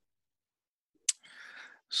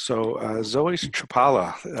So, Zoe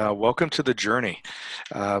Chapala, welcome to the journey.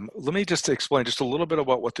 Let me just explain just a little bit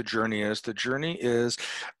about what the journey is. The journey is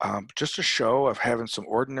just a show of having some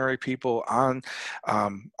ordinary people on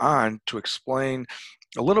to explain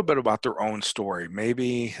a little bit about their own story.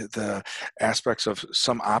 Maybe the aspects of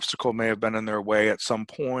some obstacle may have been in their way at some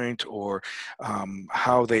point, or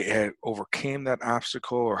how they had overcame that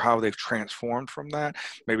obstacle, or how they've transformed from that.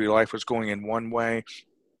 Maybe life was going in one way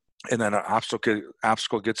and then an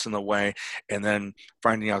obstacle gets in the way, and then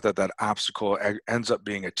finding out that that obstacle ends up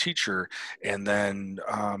being a teacher, and then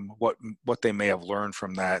what they may have learned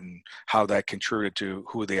from that and how that contributed to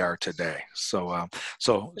who they are today. So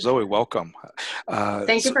For Zoe, sure. welcome.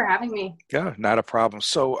 Thank you So, for having me. yeah, not a problem.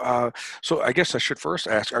 So I guess I should first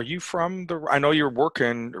ask: are you from the? I know you're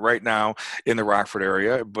working right now in the Rockford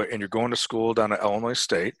area, and you're going to school down at Illinois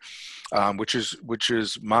State, which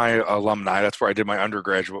is my alumni. That's where I did my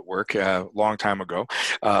undergraduate work a long time ago.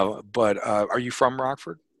 But are you from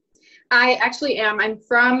Rockford? I actually am.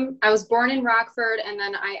 I was born in Rockford and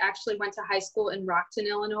then I actually went to high school in Rockton,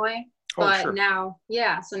 Illinois. Oh, But sure. now,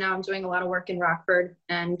 yeah, so now I'm doing a lot of work in Rockford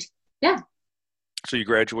and yeah, So you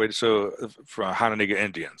graduated from Hononegah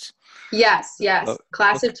Indians. yes, Uh, yes.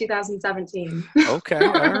 Class okay. of 2017. Okay,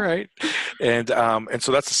 all right, and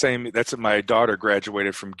so that's the same. That's my daughter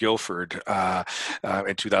graduated from Guilford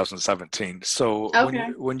in 2017. So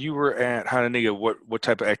Okay. when you were at Hononegah, what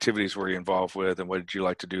type of activities were you involved with, and what did you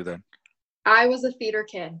like to do then? I was a theater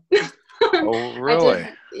kid. Oh, I really?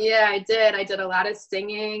 did, yeah, I did. I did a lot of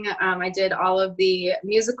singing. I did all of the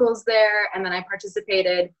musicals there, and then I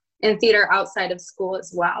participated in theater outside of school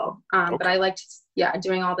as well. But Okay, I liked, yeah,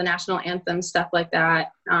 doing all the national anthem stuff like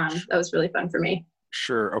that. That was really fun for me.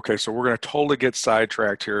 sure. Okay, so we're going to totally get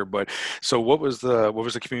sidetracked here, but so what was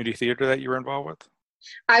the community theater that you were involved with?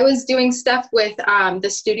 I was doing stuff with the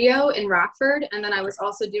studio in Rockford, and then I Okay. was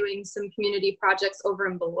also doing some community projects over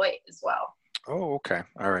in Beloit as well. Oh, okay.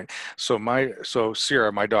 All right. So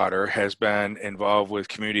Sierra, my daughter, has been involved with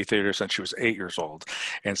community theater since she was 8 years old,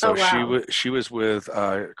 and Oh, so wow. she was with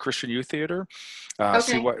Christian Youth Theater,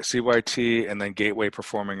 Okay. CYT, and then Gateway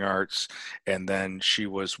Performing Arts, and then she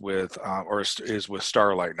was with is with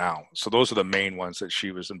Starlight now. So those are the main ones that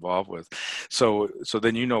she was involved with. So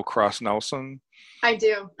then Cross Nelson. I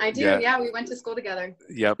do. I do. Yeah. Yeah, we went to school together.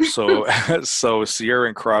 Yep. So so Sierra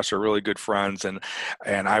and Cross are really good friends, and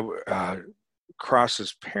I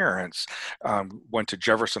Cross's parents went to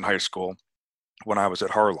Jefferson High School when I was at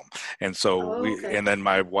Harlem, and so Oh, we, okay. and then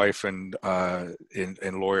my wife and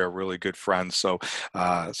Lori are really good friends. So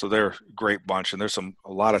they're a great bunch, and there's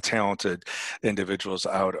a lot of talented individuals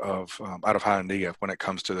out of Honolulu when it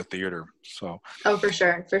comes to the theater. Oh, for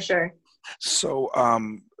sure. For sure. So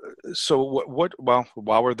so what well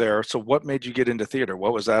while we're there, so what made you get into theater?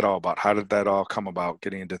 What was that all about? How did that all come about,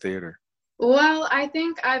 getting into theater? Well, I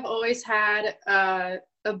think I've always had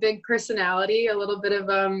a big personality, a little bit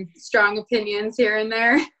of strong opinions here and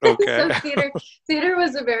there. Okay. So theater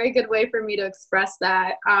was a very good way for me to express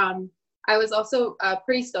that. I was also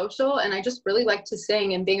pretty social, and I just really liked to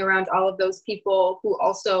sing. And being around all of those people who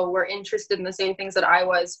also were interested in the same things that I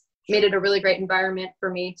was made it a really great environment for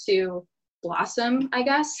me to blossom, I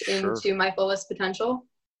guess, Sure. into my fullest potential.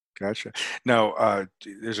 Gotcha. Now,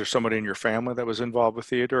 is there somebody in your family that was involved with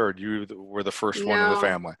theater, or were the first one in the No.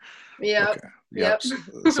 family? Yep. Okay. Yep.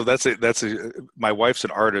 Yep. So my wife's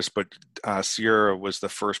an artist, but Sierra was the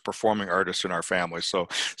first performing artist in our family. So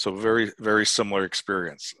very, very similar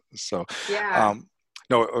experience. Yeah. Um,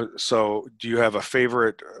 no, so do you have a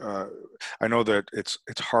favorite? I know that it's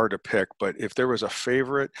hard to pick, but if there was a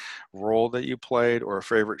favorite role that you played or a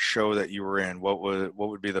favorite show that you were in, what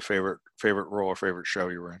would be the favorite role or favorite show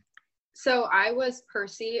you were in? So I was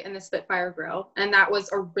Percy in the Spitfire Grill, and that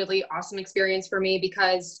was a really awesome experience for me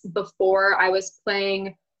because before I was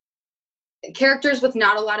playing characters with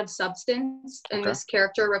not a lot of substance, and Okay. this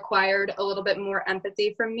character required a little bit more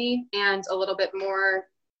empathy from me and a little bit more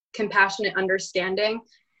compassionate understanding.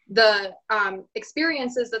 The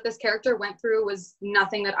experiences that this character went through was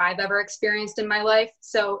nothing that I've ever experienced in my life.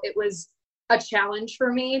 So it was a challenge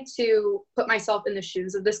for me to put myself in the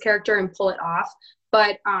shoes of this character and pull it off.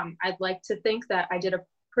 But I'd like to think that I did a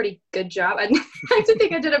pretty good job. I'd like to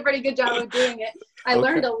think I did a pretty good job of doing it. I Okay.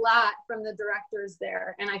 learned a lot from the directors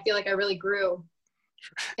there, and I feel like I really grew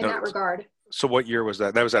in No, that regard. so what year was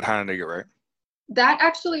that? That was at Honolulu, right? That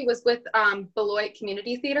actually was with Beloit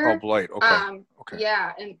Community Oh, Theater. Blight. Okay. Okay.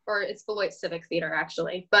 Yeah, and or it's Beloit Civic Theater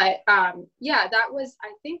actually. But yeah, that was,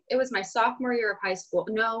 I think it was my sophomore year of high school.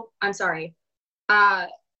 No, I'm sorry. Uh,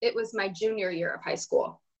 it was my junior year of high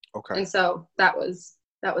school, Okay. and so that was.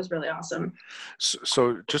 that was really awesome.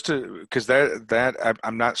 So just to, because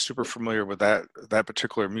I'm not super familiar with that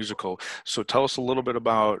particular musical. So tell us a little bit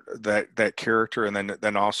about that character, and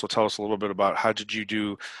then also tell us a little bit about how did you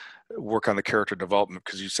do work on the character development,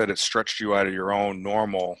 because you said it stretched you out of your own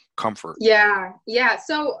normal comfort. Yeah.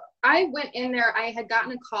 So I went in there. I had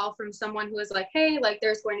gotten a call from someone who was like, "Hey, like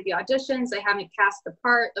there's going to be auditions. They haven't cast the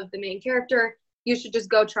part of the main character. You should just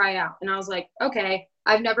go try out." And I was like, "Okay."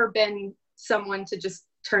 I've never been someone to just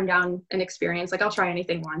turn down an experience. Like I'll try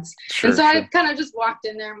anything once. And Sure, so I sure. kind of just walked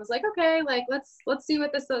in there and was like, "Okay, like let's see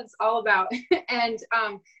what this is all about." And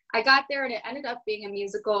I got there, and it ended up being a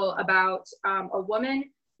musical about a woman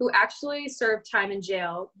who actually served time in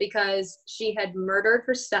jail because she had murdered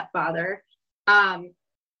her stepfather. Um,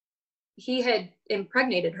 he had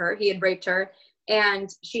impregnated her, he had raped her, and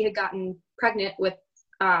she had gotten pregnant with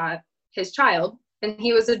his child. And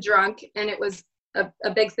he was a drunk, and it was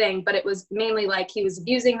a big thing, but it was mainly like he was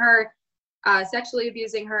abusing her, sexually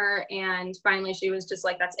abusing her. And finally, she was just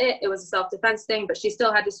like, that's it. It was a self-defense thing, but she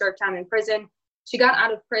still had to serve time in prison. She got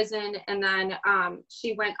out of prison, and then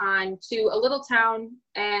she went on to a little town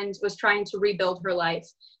and was trying to rebuild her life,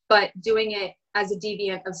 but doing it as a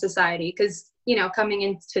deviant of society. Because, coming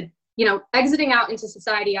into, exiting out into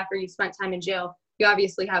society after you spent time in jail, you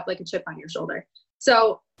obviously have like a chip on your shoulder.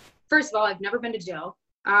 So, first of all, I've never been to jail.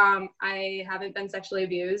 I haven't been sexually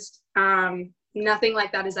abused. Nothing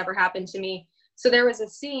like that has ever happened to me. So there was a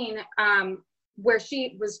scene where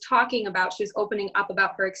she was opening up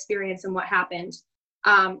about her experience and what happened.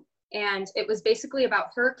 And it was basically about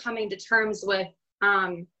her coming to terms with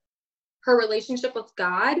her relationship with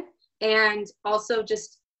God, and also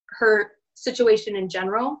just her situation in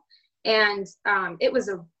general. And it was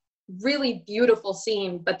a really beautiful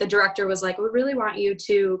scene, but the director was like, we really want you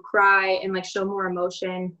to cry and like show more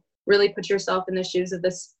emotion, really put yourself in the shoes of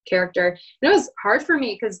this character. And it was hard for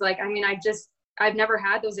me because I've never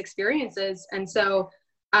had those experiences. And so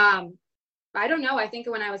I don't know, I think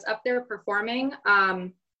when I was up there performing,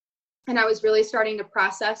 and I was really starting to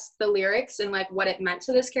process the lyrics and like what it meant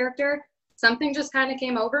to this character, something just kind of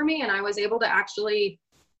came over me, and I was able to actually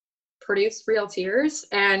produce real tears.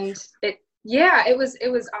 And it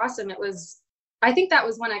was awesome. I think that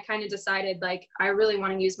was when I kind of decided, like, I really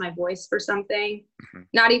want to use my voice for something,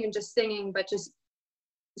 not even just singing, but just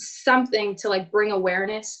something to like bring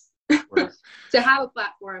awareness, Right. to have a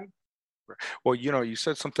platform. Well, you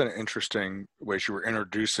said something interesting as you were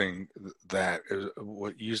introducing that is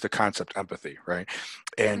what used the concept empathy, right?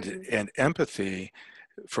 And Mm-hmm. and empathy,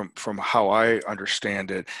 from how I understand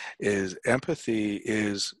it, is empathy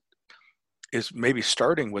is maybe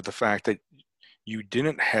starting with the fact that you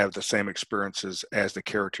didn't have the same experiences as the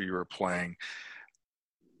character you were playing,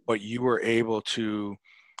 but you were able to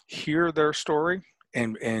hear their story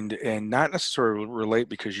and not necessarily relate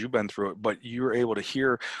because you've been through it, but you were able to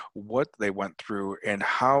hear what they went through and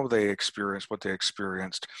how they experienced what they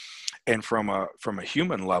experienced. And from a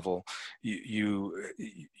human level,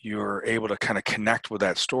 you're able to kind of connect with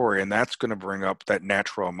that story, and that's going to bring up that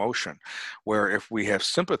natural emotion. Where if we have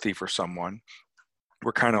sympathy for someone,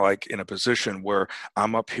 we're kind of like in a position where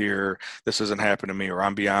I'm up here, this hasn't happened to me, or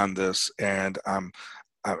I'm beyond this, and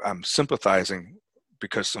I'm sympathizing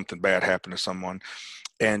because something bad happened to someone.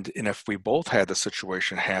 And if we both had the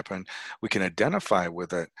situation happen, we can identify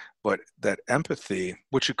with it. But that empathy,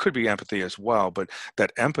 which it could be empathy as well, but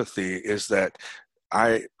that empathy is that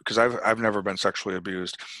because I've never been sexually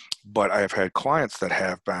abused, but I've had clients that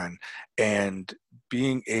have been, and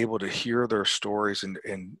being able to hear their stories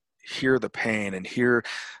and hear the pain and hear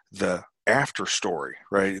the after story,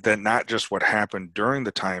 right? That not just what happened during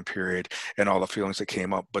the time period and all the feelings that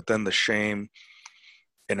came up, but then the shame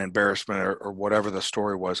and embarrassment, or whatever the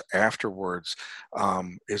story was afterwards,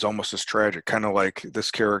 is almost as tragic. Kind of like this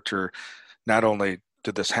character, not only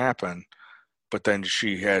did this happen, but then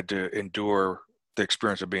she had to endure the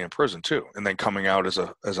experience of being in prison too, and then coming out as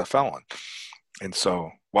a felon. And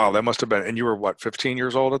so, wow, that must have been. And you were what, 15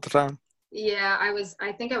 years old at the time? Yeah,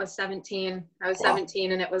 I think I was 17. I was Wow.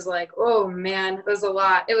 17, and it was like, oh man, it was a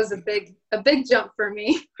lot. It was a big jump for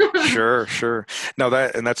me. Sure, sure. Now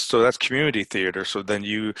that's community theater. So then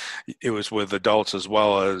it was with adults as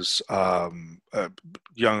well as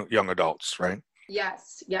young adults, right?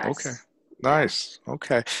 Yes, Okay. yes. Yeah. Nice.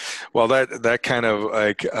 Okay. Well, that kind of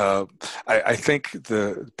like I think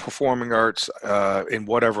the performing arts, in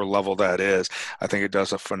whatever level that is, I think it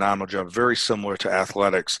does a phenomenal job. Very similar to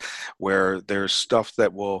athletics, where there's stuff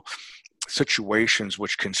that will situations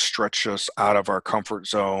which can stretch us out of our comfort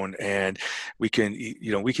zone, and we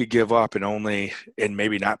could give up and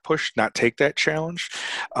maybe not take that challenge.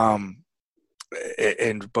 Um,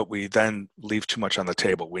 but we then leave too much on the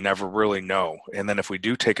table. We never really know. And then if we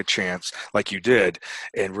do take a chance, like you did,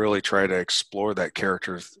 and really try to explore that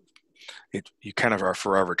character, you kind of are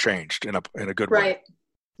forever changed in a good way.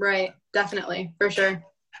 Right. Definitely. For sure.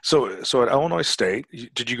 So at Illinois State,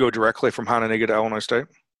 did you go directly from Hononegah to Illinois State?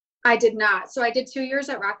 I did not. So I did 2 years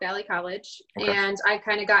at Rock Valley College, Okay. and I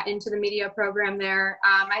kind of got into the media program there.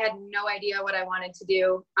 I had no idea what I wanted to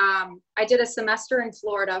do. I did a semester in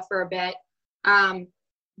Florida for a bit.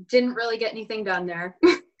 Didn't really get anything done there.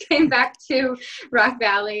 Came back to Rock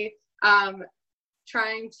Valley,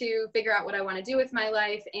 trying to figure out what I want to do with my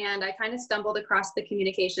life. And I kind of stumbled across the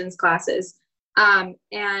communications classes,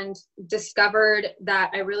 and discovered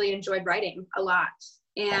that I really enjoyed writing a lot.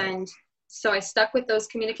 And so I stuck with those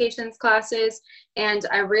communications classes, and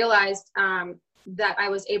I realized that I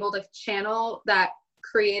was able to channel that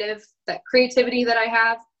creativity that I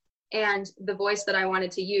have and the voice that I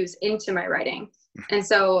wanted to use into my writing. And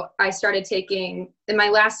so I started taking, in my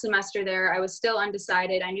last semester there, I was still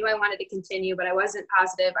undecided. I knew I wanted to continue, but I wasn't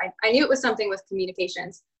positive. I knew it was something with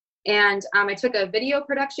communications. And I took a video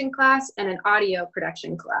production class and an audio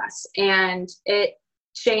production class, and it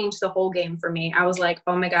changed the whole game for me. I was like,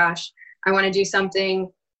 oh my gosh, I want to do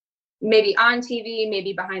something maybe on TV,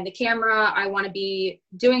 maybe behind the camera. I want to be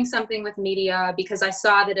doing something with media, because I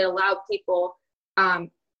saw that it allowed people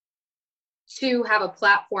to have a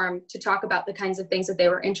platform to talk about the kinds of things that they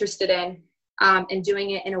were interested in, and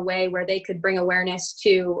doing it in a way where they could bring awareness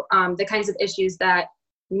to the kinds of issues that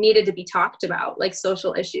needed to be talked about, like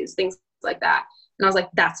social issues, things like that. And I was like,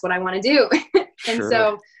 that's what I want to do. And Sure.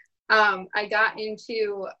 so I got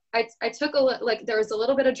into, I took there was a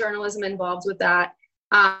little bit of journalism involved with that.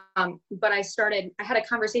 But I had a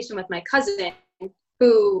conversation with my cousin,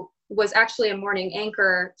 who was actually a morning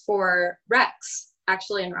anchor for Rex,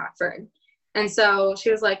 actually in Rockford. And so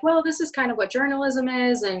she was like, well, this is kind of what journalism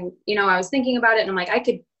is. And, I was thinking about it, and I'm like, I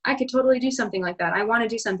could totally do something like that. I want to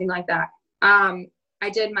do something like that. I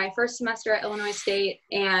did my first semester at Illinois State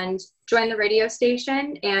and joined the radio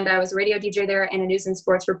station, and I was a radio DJ there and a news and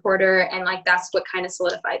sports reporter. And that's what kind of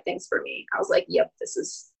solidified things for me. I was like, yep, this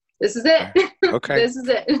is it. Okay. This is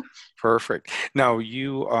it. Perfect. Now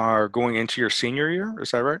you are going into your senior year, is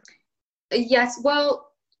that right? Yes. Well,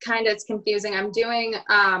 kind of, it's confusing. I'm doing,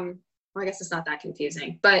 well, I guess it's not that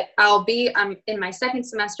confusing, but I'm in my second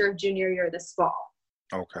semester of junior year this fall.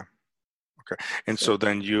 Okay. And so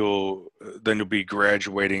then you'll be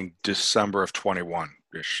graduating December of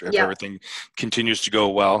 21-ish, if everything continues to go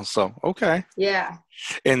well. So, okay. Yeah.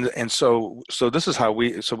 And so this is how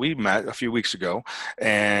we met a few weeks ago,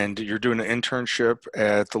 and you're doing an internship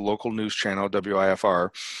at the local news channel, WIFR,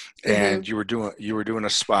 and you were doing a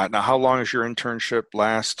spot. Now, how long is your internship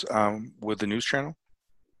last with the news channel?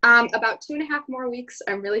 About 2.5 more weeks.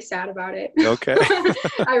 I'm really sad about it. Okay.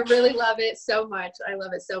 I really love it so much. I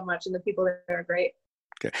love it so much. And the people there are great.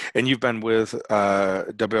 Okay. And you've been with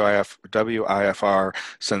WIFR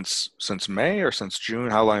since May or since June?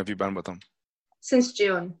 How long have you been with them? Since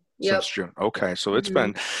June. Yep. Since June. Okay. So it's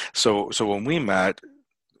been, so when we met,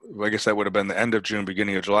 I guess that would have been the end of June,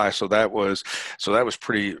 beginning of July. So that was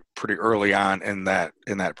pretty early on in that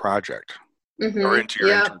project. Or into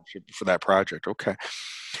your internship for that project. Okay.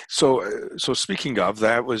 So speaking of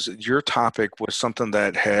that, your topic was something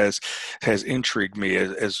that has intrigued me,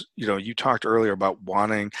 as you talked earlier about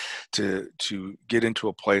wanting to get into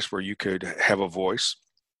a place where you could have a voice.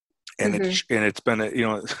 And it's been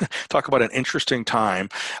talk about an interesting time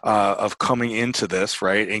of coming into this,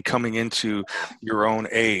 right? And coming into your own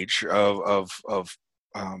age of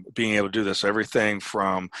being able to do this. Everything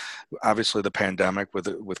from obviously the pandemic with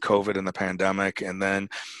COVID and the pandemic, and then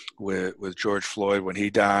with George Floyd when he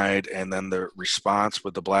died, and then the response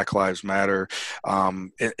with the Black Lives Matter,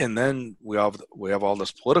 and then we have all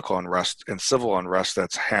this political unrest and civil unrest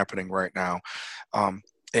that's happening right now.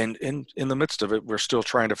 And in the midst of it, we're still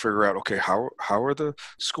trying to figure out, okay, how are the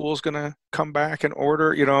schools going to come back in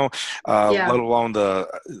order, let alone the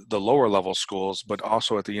lower level schools, but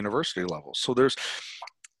also at the university level. So there's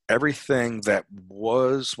everything that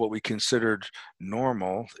was what we considered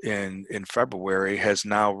normal in February has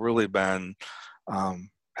now really been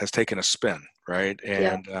has taken a spin, right?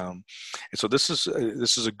 And so this is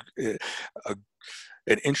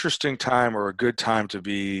an interesting time, or a good time to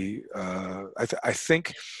be. I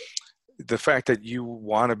think the fact that you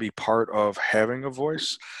want to be part of having a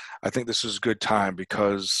voice, I think this is a good time,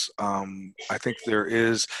 because I think there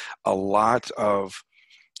is a lot of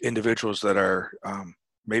individuals that are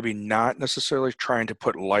maybe not necessarily trying to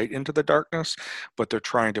put light into the darkness, but they're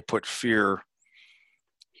trying to put fear,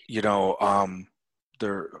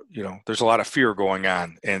 there's a lot of fear going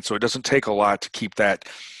on, and so it doesn't take a lot to keep that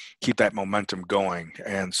momentum going.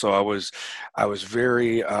 And so I was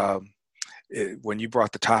very when you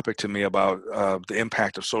brought the topic to me about the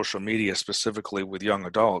impact of social media, specifically with young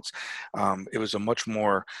adults, it was a much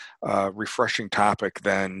more refreshing topic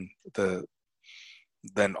than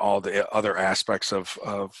all the other aspects of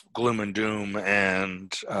gloom and doom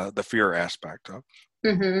and the fear aspect of.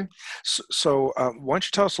 Mm-hmm. So why don't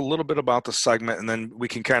you tell us a little bit about the segment, and then we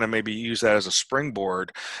can kind of maybe use that as a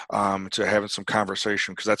springboard to having some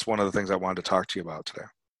conversation, because that's one of the things I wanted to talk to you about today.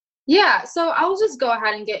 Yeah, so I'll just go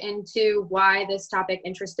ahead and get into why this topic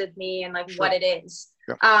interested me and Sure. what it is.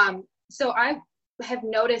 Yeah. So I have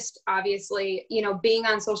noticed, obviously, being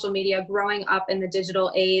on social media, growing up in the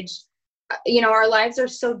digital age, our lives are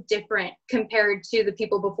so different compared to the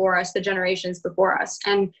people before us, the generations before us.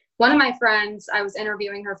 And one of my friends, I was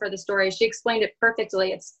interviewing her for the story. She explained it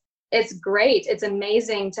perfectly. It's great. It's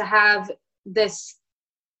amazing to have this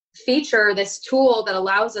feature, this tool that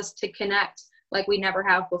allows us to connect like we never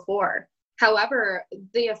have before. However,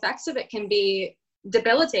 the effects of it can be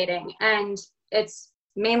debilitating, and it's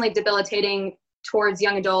mainly debilitating towards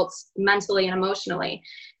young adults mentally and emotionally.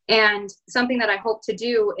 And something that I hope to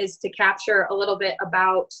do is to capture a little bit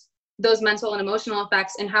about those mental and emotional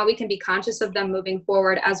effects and how we can be conscious of them moving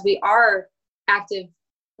forward as we are active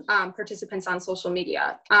participants on social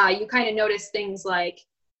media. You kind of notice things like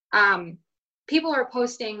people are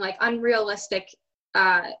posting like unrealistic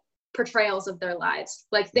portrayals of their lives,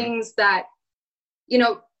 like things that,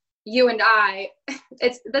 you and I,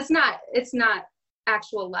 it's not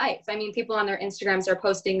actual life. I mean, people on their Instagrams are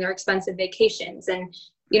posting their expensive vacations and,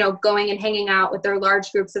 going and hanging out with their large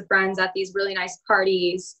groups of friends at these really nice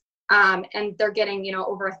parties. And they're getting,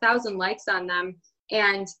 over 1,000 likes on them.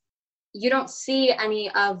 And you don't see any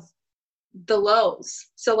of the lows.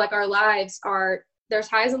 So like our lives there's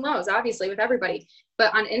highs and lows, obviously, with everybody.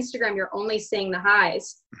 But on Instagram, you're only seeing the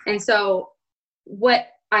highs. And so what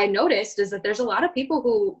I noticed is that there's a lot of people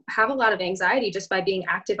who have a lot of anxiety just by being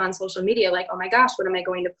active on social media. Like, oh my gosh, what am I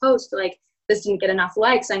going to post? Like, this didn't get enough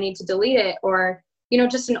likes, I need to delete it. Or,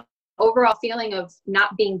 just an overall feeling of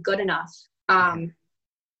not being good enough.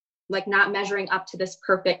 Like not measuring up to this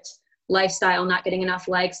perfect lifestyle, not getting enough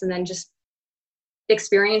likes, and then just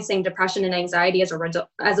experiencing depression and anxiety as a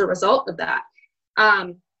result of that.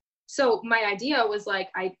 So my idea was like,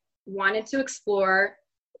 I wanted to explore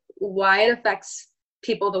why it affects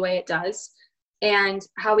people the way it does and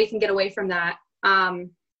how we can get away from that.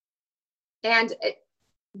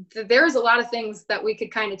 There's a lot of things that we could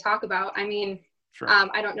kind of talk about. I mean, Sure.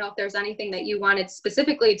 I don't know if there's anything that you wanted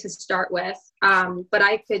specifically to start with, but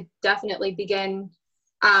I could definitely begin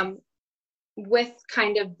with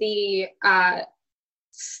kind of the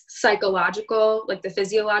psychological, like the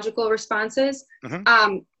physiological responses.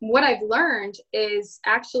 Mm-hmm. What I've learned is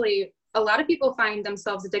actually a lot of people find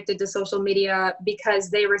themselves addicted to social media because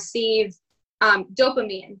they receive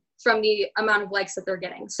dopamine from the amount of likes that they're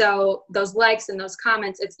getting. So those likes and those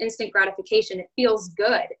comments, it's instant gratification. It feels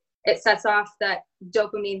good. It sets off that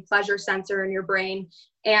dopamine pleasure sensor in your brain,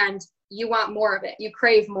 and you want more of it. You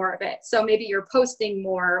crave more of it. So maybe you're posting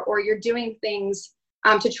more, or you're doing things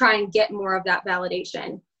to try and get more of that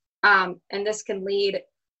validation. And this can lead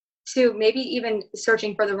to maybe even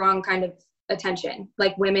searching for the wrong kind of attention.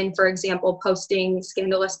 Like women, for example, posting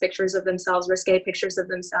scandalous pictures of themselves, risque pictures of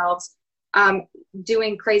themselves,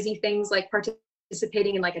 doing crazy things like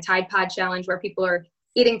participating in like a Tide Pod challenge where people are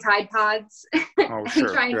eating Tide Pods Oh, and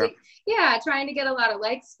sure. trying to get a lot of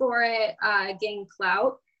likes for it, gain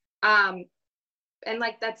clout. And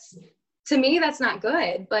like, to me, that's not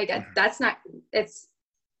good. Like that's not,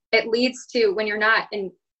 it leads to when you're not,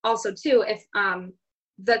 and also too, if,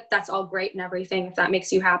 that's all great and everything, if that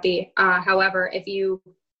makes you happy. However, if you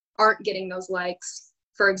aren't getting those likes,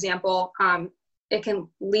 for example, it can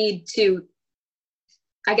lead to,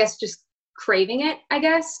 I guess, just craving it, I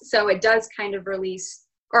guess. So it does kind of release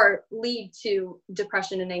or lead to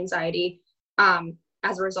depression and anxiety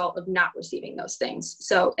as a result of not receiving those things.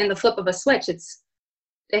 So in the flip of a switch,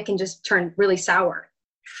 it can just turn really sour.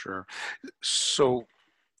 Sure. So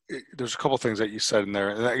there's a couple of things that you said in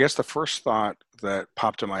there. And I guess the first thought that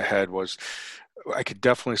popped in my head was I could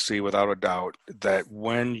definitely see without a doubt that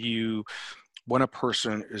when a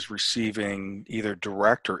person is receiving either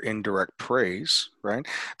direct or indirect praise, right,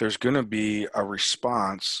 there's going to be a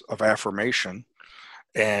response of affirmation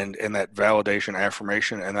and that validation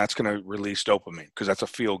affirmation, and that's going to release dopamine because that's a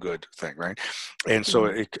feel good thing, right? And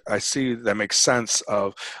so I see that makes sense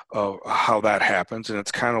of how that happens. And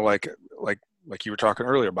it's kind of like you were talking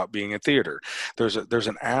earlier about being in theater. There's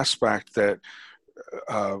an aspect that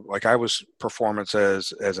like I was performance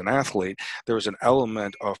as an athlete, there was an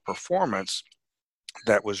element of performance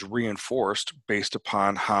that was reinforced based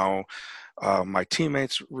upon how my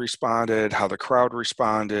teammates responded, how the crowd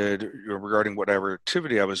responded regarding whatever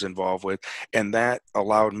activity I was involved with, and that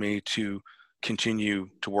allowed me to continue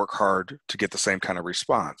to work hard to get the same kind of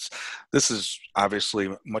response. This is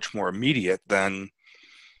obviously much more immediate than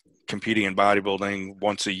competing in bodybuilding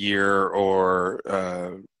once a year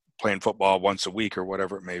or playing football once a week or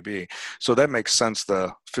whatever it may be. So that makes sense,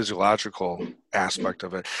 the physiological aspect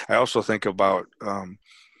of it. I also think about a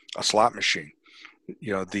slot machine.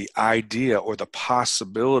 The idea or the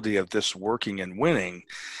possibility of this working and winning,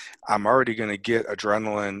 I'm already going to get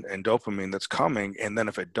adrenaline and dopamine that's coming. And then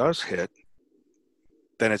if it does hit,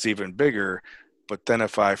 then it's even bigger. But then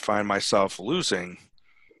if I find myself losing,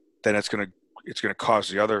 then it's going to cause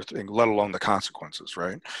the other thing, let alone the consequences,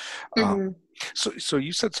 right? Mm-hmm. So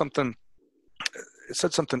you said something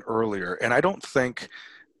earlier, and I don't think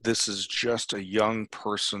this is just a young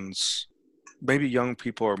person's. Maybe young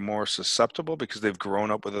people are more susceptible because they've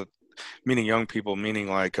grown up with it. Meaning young people, meaning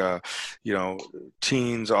like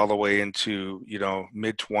teens all the way into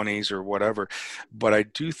mid 20s or whatever. But I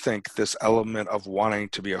do think this element of wanting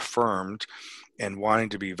to be affirmed and wanting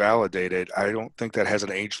to be validated, I don't think that has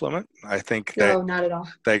an age limit. I think No, not at all.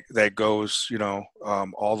 that goes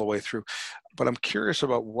all the way through. But I'm curious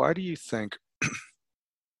about, why do you think,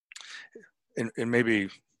 and maybe,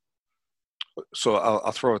 so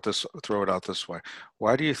I'll throw it out this way.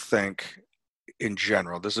 Why do you think, in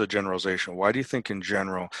general, this is a generalization, why do you think in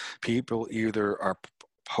general people either are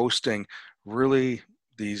posting really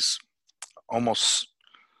these almost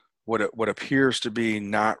what appears to be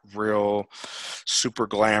not real, super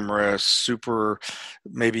glamorous, super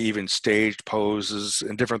maybe even staged poses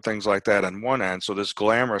and different things like that on one end, so this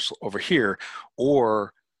glamorous over here,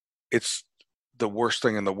 or it's the worst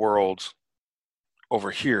thing in the world over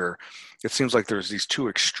here? It seems like there's these two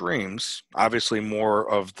extremes, obviously more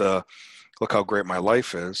of the look how great my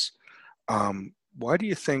life is. Why do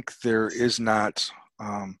you think there is not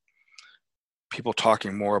people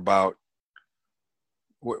talking more about,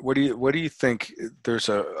 what do you think? There's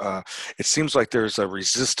it seems like there's a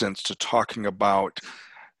resistance to talking about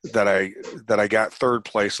that I got third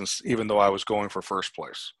place, even though I was going for first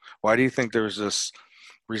place. Why do you think there's this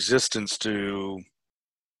resistance to,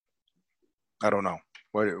 I don't know.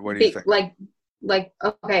 What do you think?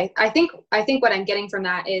 Okay. I think what I'm getting from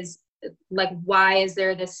that is, like, why is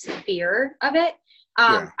there this fear of it?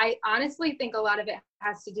 I honestly think a lot of it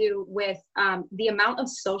has to do with the amount of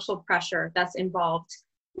social pressure that's involved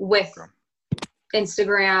with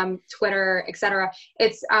Instagram, Twitter, etc.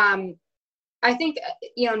 It's I think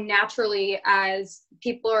naturally, as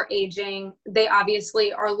people are aging, they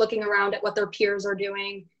obviously are looking around at what their peers are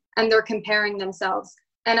doing and they're comparing themselves.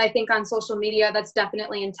 And I think on social media that's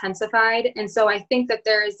definitely intensified. And so I think that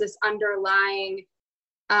there is this underlying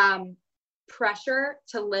pressure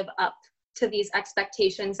to live up to these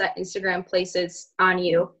expectations that Instagram places on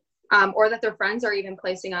you, or that their friends are even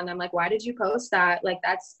placing on them. Like, why did you post that? Like,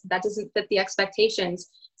 that doesn't fit the expectations.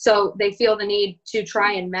 So they feel the need to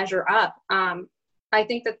try and measure up. I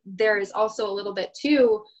think that there is also a little bit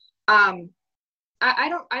too. I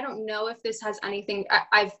don't know if this has anything.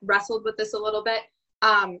 I've wrestled with this a little bit.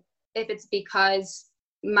 If it's because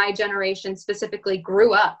my generation specifically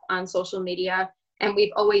grew up on social media, and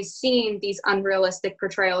we've always seen these unrealistic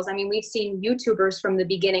portrayals. I mean, we've seen YouTubers from the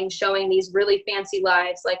beginning showing these really fancy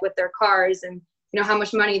lives, like with their cars and, how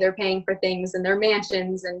much money they're paying for things and their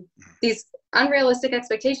mansions, and these unrealistic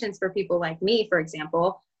expectations for people like me, for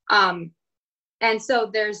example. And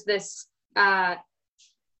so there's this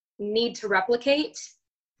need to replicate,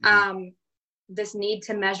 this need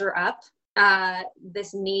to measure up,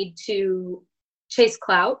 this need to chase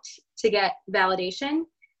clout to get validation.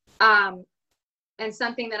 And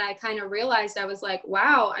something that I kind of realized, I was like,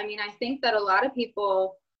 wow, I mean, I think that a lot of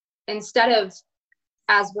people, instead of,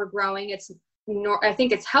 as we're growing, I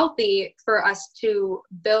think it's healthy for us to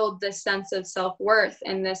build this sense of self-worth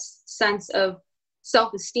and this sense of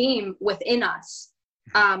self-esteem within us.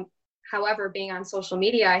 However, being on social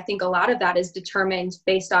media, I think a lot of that is determined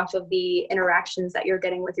based off of the interactions that you're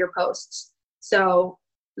getting with your posts. So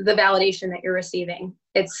the validation that you're receiving,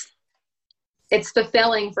 it's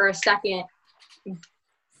fulfilling for a second,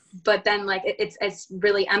 but then like it's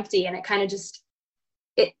really empty, and it kind of just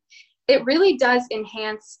it really does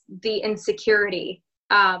enhance the insecurity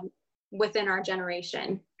within our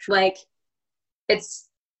generation. Like it's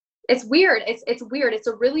weird. It's weird. It's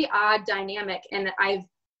a really odd dynamic, and I've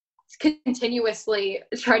continuously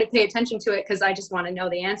tried to pay attention to it because I just want to know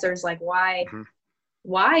the answers. Like why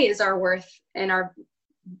why is our worth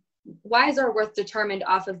determined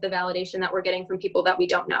off of the validation that we're getting from people that we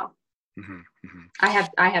don't know? Mm-hmm, mm-hmm.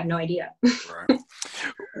 I have no idea. Right.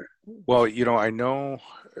 Well, I know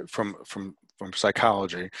from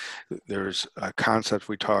psychology, there's a concept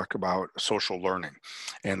we talk about, social learning,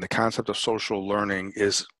 and the concept of social learning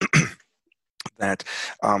is that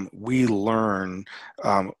we learn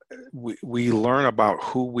we learn about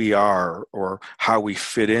who we are or how we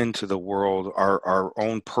fit into the world, our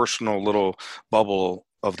own personal little bubble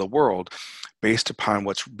of the world, based upon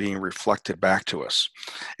what's being reflected back to us.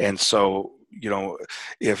 And so,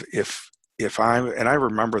 if I'm, and I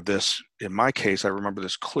remember this in my case, I remember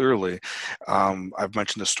this clearly. I've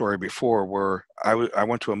mentioned the story before where I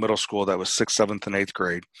went to a middle school that was sixth, seventh, and eighth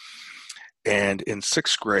grade. And in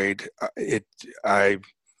sixth grade, they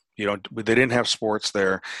didn't have sports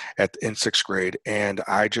there in sixth grade, and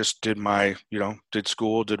I just did did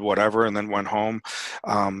school, did whatever, and then went home.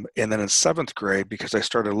 And then in seventh grade, because I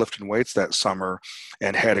started lifting weights that summer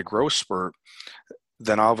and had a growth spurt,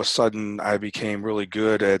 then all of a sudden I became really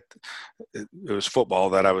good at, it was football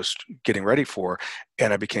that I was getting ready for,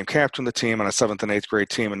 and I became captain of the team on a seventh and eighth grade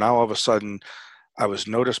team. And now all of a sudden I was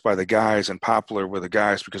noticed by the guys and popular with the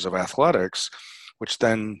guys because of athletics, which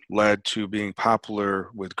then led to being popular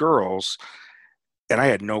with girls. And I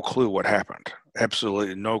had no clue what happened.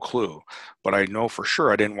 Absolutely no clue. But I know for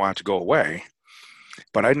sure I didn't want it to go away.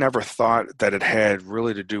 But I never thought that it had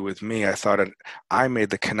really to do with me. I thought I made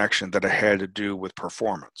the connection that it had to do with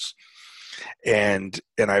performance. And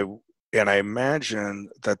I imagine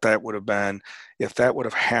that would have been, if that would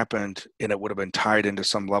have happened and it would have been tied into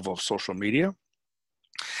some level of social media,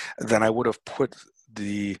 then I would have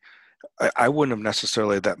I wouldn't have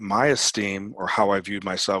necessarily, that my esteem or how I viewed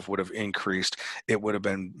myself would have increased. It would have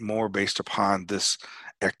been more based upon this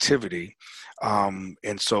activity.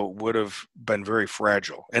 And so it would have been very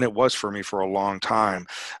fragile. And it was for me for a long time,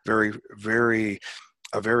 very, very,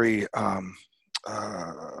 a very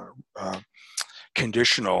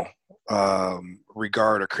conditional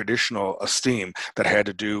regard or conditional esteem that had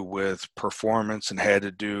to do with performance and had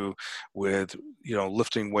to do with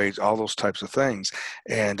lifting weights, all those types of things.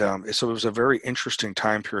 And so it was a very interesting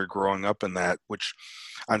time period growing up in that, which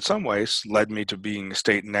in some ways led me to being a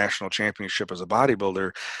state and national championship as a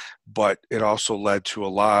bodybuilder, but it also led to a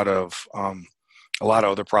lot of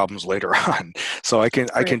other problems later on. So I can,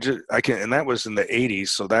 and that was in the 80s.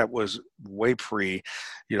 So that was way pre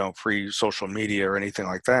social media or anything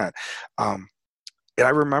like that. And I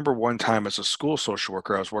remember one time as a school social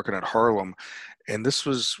worker, I was working at Harlem, and this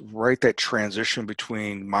was right that transition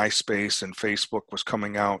between MySpace and Facebook was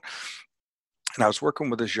coming out. And I was working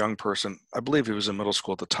with this young person, I believe he was in middle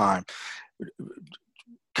school at the time,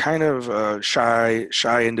 kind of a shy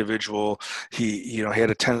individual. He had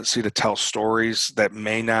a tendency to tell stories that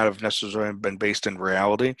may not have necessarily been based in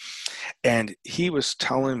reality. And he was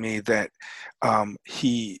telling me that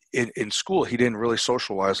in school, he didn't really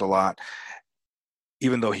socialize a lot,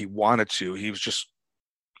 even though he wanted to. He was just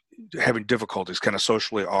having difficulties, kind of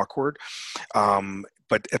socially awkward.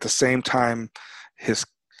 But at the same time,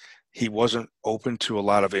 he wasn't open to a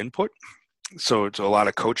lot of input. So it's a lot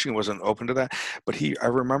of coaching, wasn't open to that. But I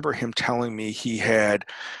remember him telling me he had,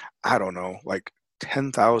 I don't know, like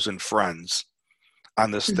 10,000 friends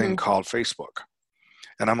on this thing called Facebook.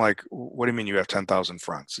 And I'm like, what do you mean you have 10,000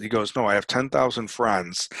 friends? He goes, no, I have 10,000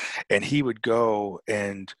 friends. And he would go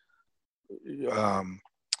and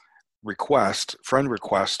friend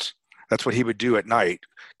request. That's what he would do at night,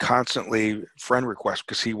 constantly friend request,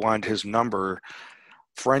 because he wanted his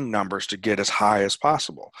friend numbers to get as high as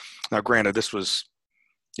possible. Now, granted, this was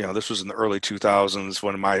in the early 2000s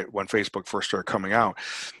when Facebook first started coming out.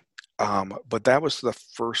 But that was the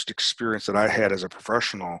first experience that I had as a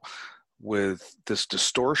professional with this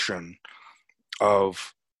distortion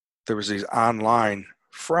of, there was these online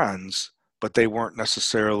friends, but they weren't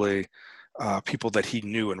necessarily people that he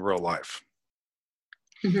knew in real life.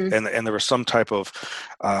 And there was some type of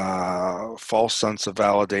false sense of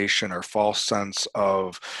validation or false sense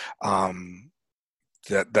of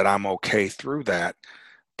that I'm okay through that.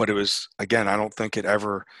 But it was, again, I don't think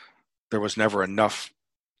there was never enough.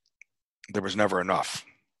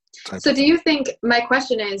 So my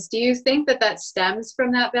question is, do you think that stems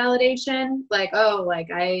from that validation? Like, oh, like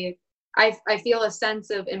I feel a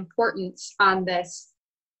sense of importance on this,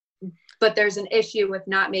 but there's an issue with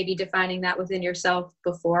not maybe defining that within yourself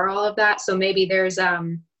before all of that. So maybe there's,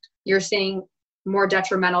 you're seeing more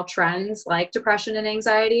detrimental trends like depression and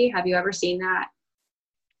anxiety. Have you ever seen that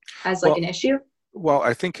as an issue? Well,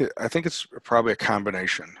 I think it's probably a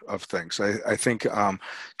combination of things. I think kind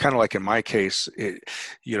of like in my case,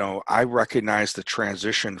 I recognize the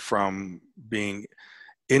transition from being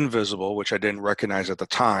invisible, which I didn't recognize at the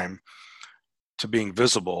time, to being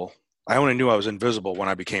visible. I only knew I was invisible when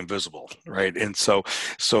I became visible, right? And so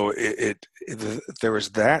there was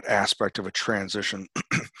that aspect of a transition,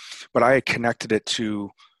 but I had connected it to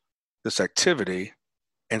this activity,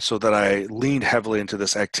 and so that I leaned heavily into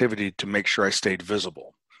this activity to make sure I stayed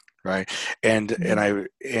visible, right? And and Mhm.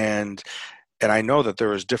 I and and I know that there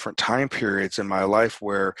was different time periods in my life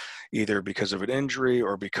where either because of an injury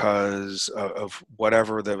or because of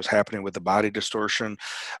whatever that was happening with the body distortion,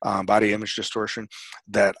 body image distortion,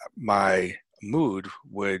 that my mood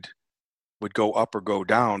would go up or go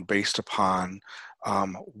down based upon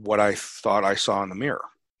what I thought I saw in the mirror.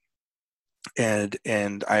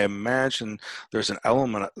 And I imagine there's an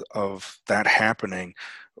element of that happening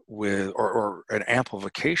with, or an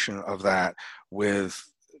amplification of that with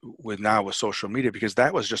now with social media, because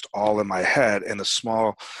that was just all in my head and the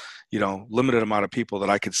small, limited amount of people that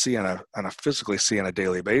I could see on a physically see on a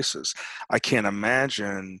daily basis. I can't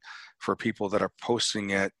imagine for people that are posting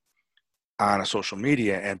it on a social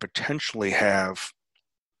media and potentially have,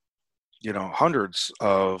 hundreds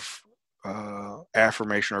of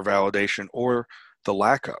affirmation or validation, or the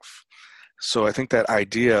lack of. So I think that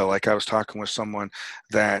idea, like I was talking with someone,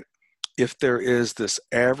 that if there is this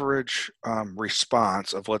average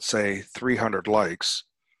response of, let's say, 300 likes,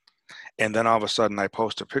 and then all of a sudden I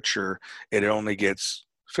post a picture and it only gets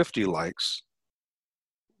 50 likes,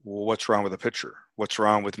 well, what's wrong with the picture? What's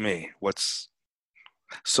wrong with me?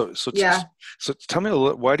 So so Yeah. so tell me a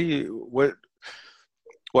little. Why do you what?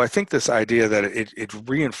 Well, I think this idea that it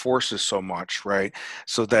reinforces so much, right?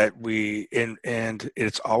 So that and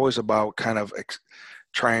it's always about kind of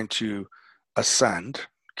trying to ascend,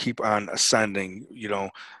 keep on ascending,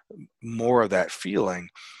 more of that feeling.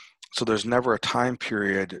 So there's never a time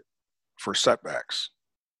period for setbacks.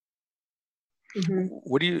 Hmm.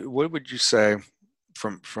 What would you say,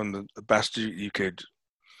 from the best you could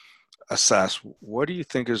assess, what do you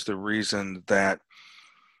think is the reason that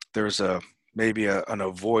there's maybe an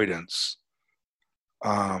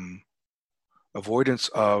um, avoidance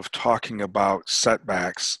of talking about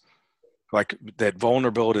setbacks, like that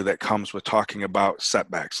vulnerability that comes with talking about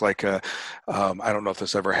setbacks? Like, I don't know if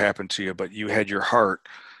this ever happened to you, but you had your heart,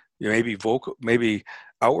 maybe vocal, maybe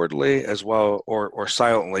outwardly as well, or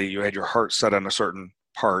silently, you had your heart set on a certain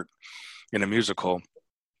part in a musical,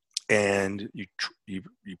 and you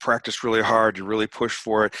practiced really hard, you really pushed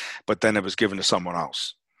for it, but then it was given to someone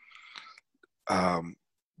else. Um,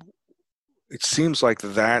 it seems like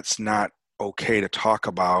that's not okay to talk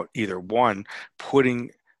about, either one,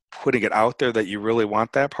 putting it out there that you really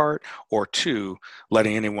want that part, or two,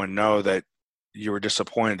 letting anyone know that you were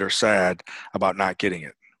disappointed or sad about not getting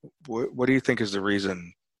it. What do you think is the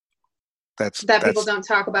reason That people that's don't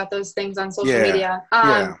talk about those things on social yeah, media.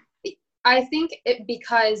 yeah. I think it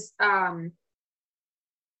because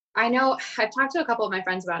I know I've talked to a couple of my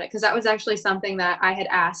friends about it, because that was actually something that I had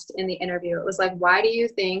asked in the interview. It was like, why do you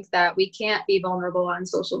think that we can't be vulnerable on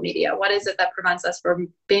social media? What is it that prevents us from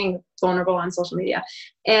being vulnerable on social media?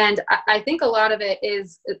 And I think a lot of it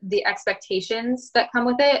is the expectations that come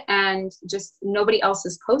with it, and just nobody else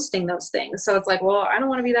is posting those things. So it's like, well, I don't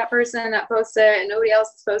want to be that person that posts it and nobody else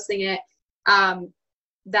is posting it.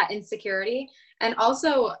 That insecurity. And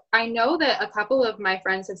also, I know that a couple of my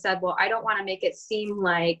friends have said, well, I don't want to make it seem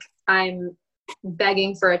like I'm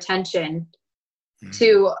begging for attention Mhm.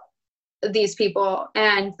 to these people.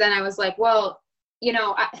 And then I was like, well,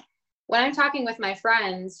 when I'm talking with my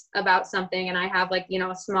friends about something and I have, like,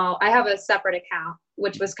 I have a separate account,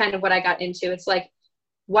 which was kind of what I got into. It's like,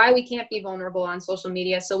 why we can't be vulnerable on social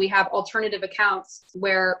media. So we have alternative accounts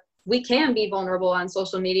where we can be vulnerable on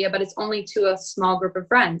social media, but it's only to a small group of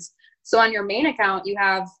friends. So on your main account, you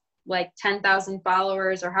have like 10,000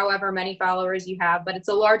 followers or however many followers you have, but it's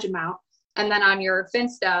a large amount. And then on your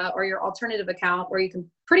Finsta or your alternative account, where you can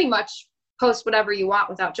pretty much post whatever you want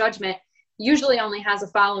without judgment, usually only has a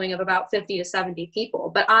following of about 50 to 70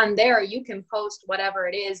 people. But on there, you can post whatever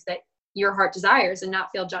it is that your heart desires and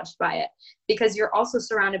not feel judged by it, because you're also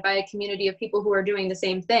surrounded by a community of people who are doing the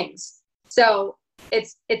same things. So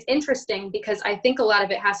it's interesting, because I think a lot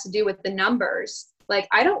of it has to do with the numbers. Like,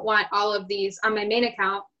 I don't want all of these on my main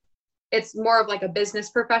account. It's more of like a business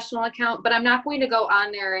professional account, but I'm not going to go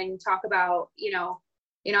on there and talk about,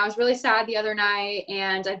 I was really sad the other night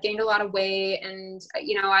and I've gained a lot of weight, and,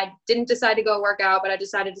 I didn't decide to go work out, but I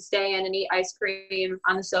decided to stay in and eat ice cream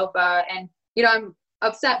on the sofa. And, I'm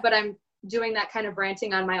upset, but I'm doing that kind of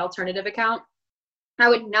ranting on my alternative account. I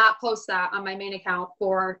would not post that on my main account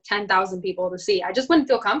for 10,000 people to see. I just wouldn't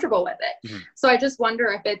feel comfortable with it. Mm-hmm. So I just wonder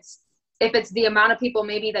if it's the amount of people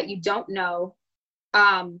maybe that you don't know,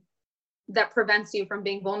 that prevents you from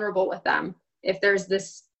being vulnerable with them. If there's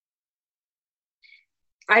this,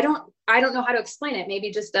 I don't know how to explain it.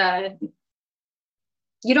 Maybe just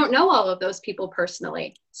you don't know all of those people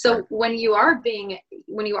personally. So right. when you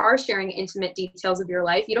are sharing intimate details of your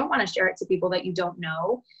life, you don't want to share it to people that you don't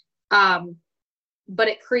know. But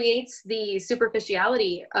it creates the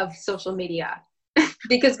superficiality of social media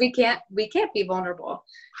because we can't be vulnerable.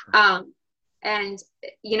 Sure. And,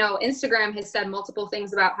 Instagram has said multiple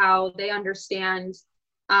things about how they understand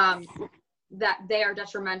that they are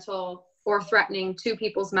detrimental or threatening to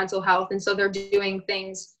people's mental health. And so they're doing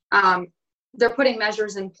things, they're putting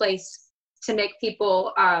measures in place to make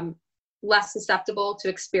people less susceptible to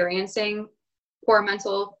experiencing poor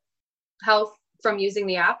mental health from using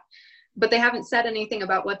the app, but they haven't said anything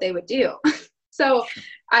about what they would do. So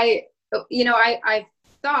I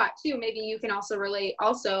thought too, maybe you can also relate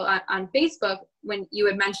also on Facebook when you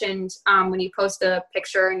had mentioned when you post a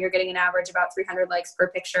picture and you're getting an average about 300 likes per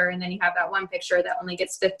picture, and then you have that one picture that only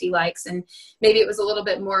gets 50 likes, and maybe it was a little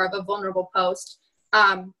bit more of a vulnerable post.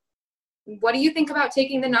 What do you think about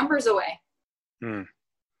taking the numbers away?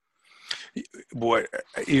 What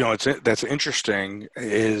that's interesting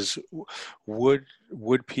is would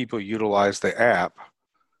people utilize the app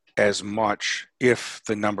as much if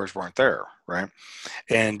the numbers weren't there, right?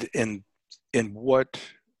 And in what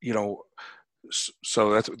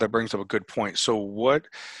so that brings up a good point. So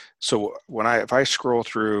if I scroll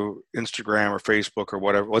through Instagram or Facebook or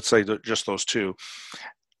whatever, let's say just those two,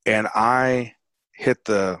 and I hit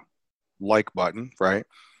the like button, right?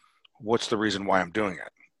 What's the reason why I'm doing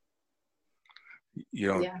it?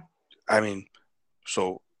 Yeah. I mean,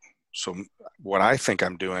 so what I think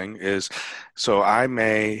I'm doing is, so I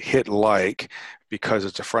may hit like because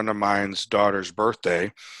it's a friend of mine's daughter's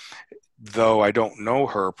birthday, though I don't know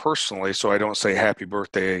her personally, so I don't say happy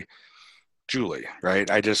birthday, Julie,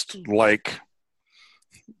 right? I just like,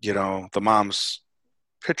 the mom's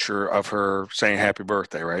picture of her saying happy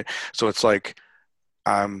birthday, right? So it's like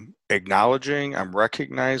I'm acknowledging, I'm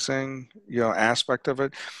recognizing, aspect of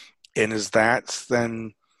it. And is that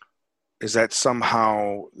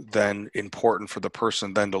somehow then important for the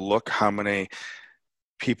person then to look how many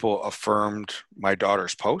people affirmed my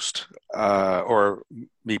daughter's post or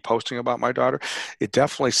me posting about my daughter? It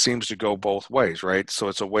definitely seems to go both ways, right? So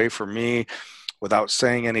it's a way for me, without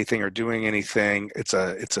saying anything or doing anything, it's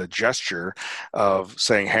a gesture of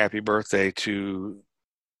saying happy birthday to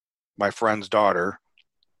my friend's daughter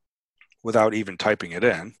without even typing it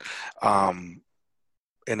in.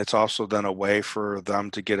 And it's also then a way for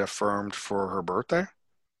them to get affirmed for her birthday.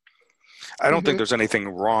 I don't think Mm-hmm. there's anything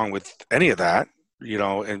wrong with any of that.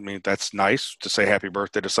 I mean, that's nice to say happy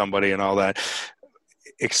birthday to somebody and all that,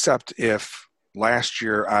 except if last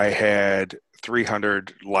year I had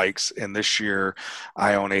 300 likes and this year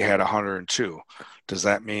I only had 102. Does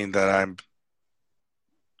that mean that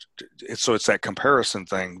so it's that comparison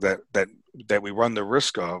thing that we run the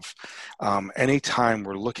risk of anytime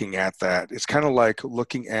we're looking at that. It's kind of like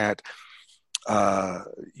looking at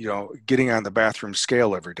getting on the bathroom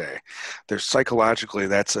scale every day. There's psychologically,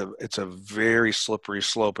 it's a very slippery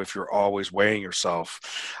slope if you're always weighing yourself.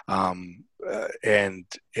 And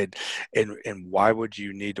why would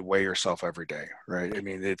you need to weigh yourself every day, right? I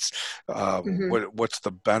mean, it's Mm-hmm. what's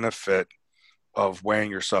the benefit of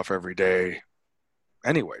weighing yourself every day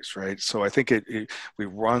anyways, right? So I think we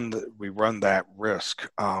run that risk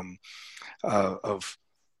of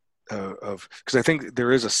because I think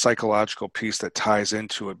there is a psychological piece that ties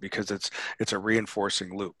into it because it's a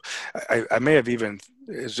reinforcing loop. I may have even,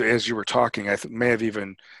 as you were talking, may have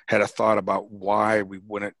even had a thought about why we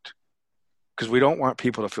wouldn't, because we don't want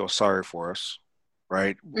people to feel sorry for us,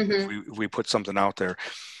 right? Mm-hmm. If we put something out there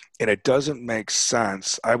and it doesn't make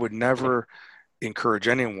sense, I would never encourage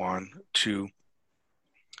anyone to,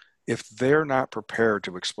 if they're not prepared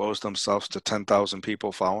to expose themselves to 10,000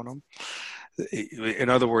 people following them. In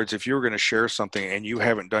other words, if you're going to share something and you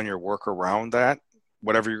haven't done your work around that,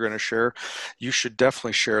 whatever you're going to share, you should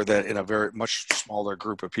definitely share that in a very much smaller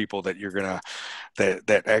group of people that you're going to,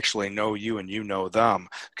 that actually know you and you know them.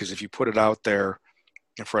 Because if you put it out there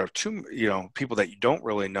in front of people that you don't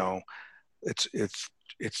really know,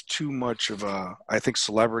 it's too much of a, I think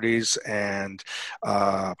celebrities and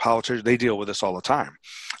politicians, they deal with this all the time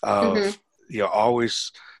Mm-hmm. of,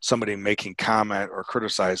 always somebody making comment or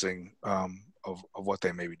criticizing of what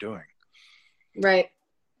they may be doing. Right.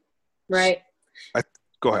 Right.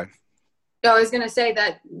 Go ahead. No, I was going to say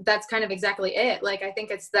that that's kind of exactly it. Like, I think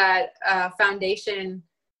it's that foundation,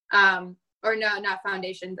 or no, not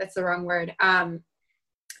foundation. That's the wrong word.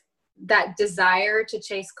 That desire to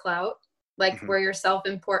chase clout, like Mm-hmm. where your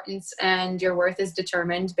self-importance and your worth is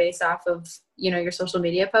determined based off of, your social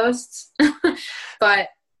media posts. But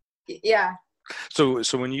yeah. So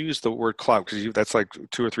when you use the word clout, because that's like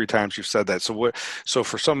 2 or 3 times you've said that. So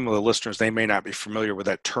for some of the listeners, they may not be familiar with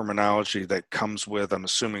that terminology that comes with, I'm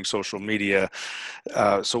assuming, social media.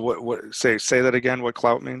 So what say that again? What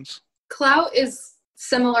clout means? Clout is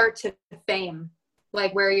similar to fame,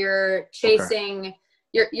 like where you're Okay. chasing,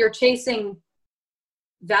 you're chasing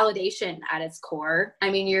validation at its core.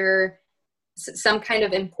 I mean, you're some kind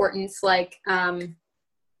of importance, like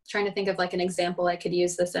trying to think of like an example I could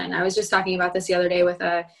use this in. I was just talking about this the other day with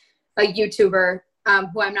a YouTuber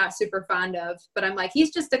who I'm not super fond of, but I'm like,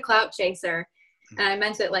 he's just a clout chaser. And I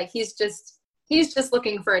meant it like he's just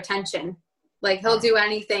looking for attention. Like he'll do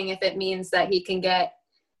anything if it means that he can get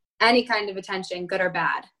any kind of attention, good or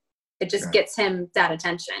bad. It just gets him that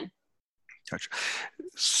attention. Gotcha.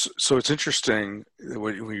 So it's interesting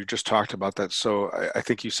when you just talked about that. So I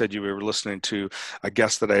think you said you were listening to a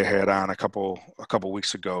guest that I had on a couple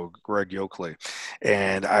weeks ago, Greg Yoakley,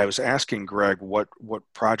 and I was asking Greg what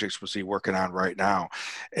projects was he working on right now,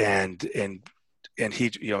 and he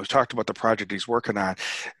talked about the project he's working on,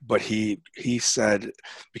 but he said,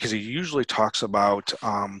 because he usually talks about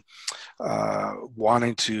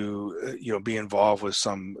wanting to be involved with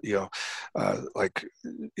some like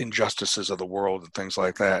injustices of the world and things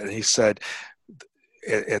like that, and he said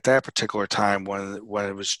at that particular time when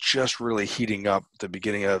it was just really heating up, the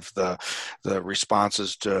beginning of the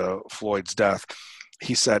responses to Floyd's death,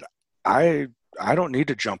 he said, I don't need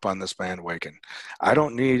to jump on this bandwagon. I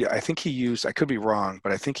think he used, I could be wrong,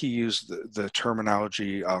 but I think he used the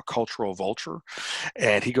terminology cultural vulture.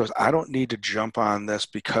 And he goes, I don't need to jump on this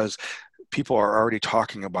because people are already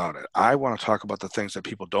talking about it. I want to talk about the things that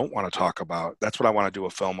people don't want to talk about. That's what I want to do a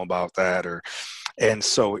film about that. And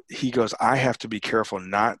so he goes, I have to be careful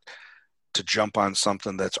not to jump on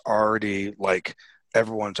something that's already like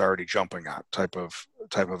everyone's already jumping on type of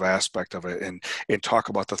aspect of it, and talk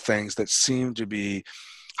about the things that seem to be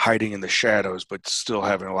hiding in the shadows but still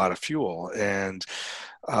having a lot of fuel. And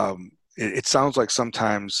it sounds like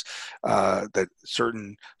sometimes that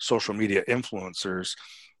certain social media influencers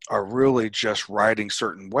are really just riding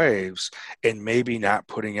certain waves and maybe not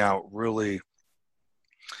putting out really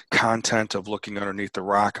content of looking underneath the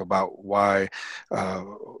rock about why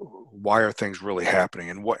are things really happening,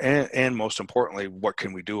 and and most importantly, what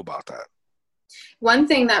can we do about that? One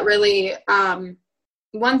thing that really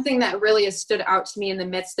has stood out to me in the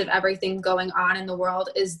midst of everything going on in the world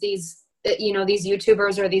is these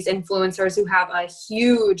YouTubers or these influencers who have a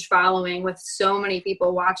huge following with so many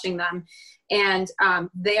people watching them, and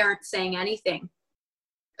they aren't saying anything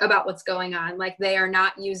about what's going on. Like they are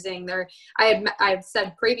not using I've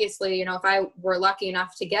said previously, if I were lucky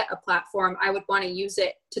enough to get a platform, I would want to use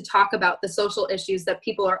it to talk about the social issues that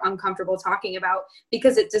people are uncomfortable talking about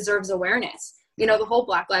because it deserves awareness. The whole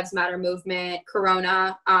Black Lives Matter movement,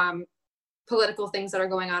 Corona, political things that are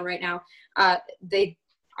going on right now, they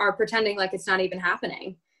are pretending like it's not even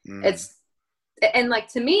happening. And like,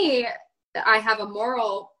 to me, I have a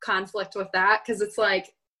moral conflict with that, because it's like,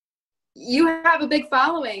 you have a big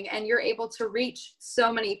following and you're able to reach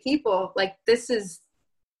so many people. Like, this is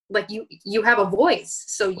like, you have a voice,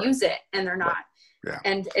 so use it, and they're not. Yeah.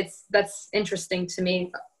 And that's interesting to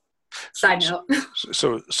me. Side note.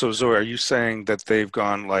 So Zoe, are you saying that they've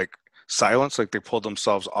gone like silence, like they pulled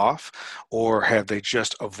themselves off, or have they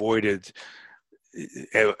just avoided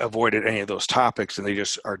any of those topics and they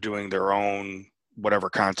just are doing their own whatever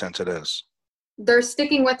content it is? They're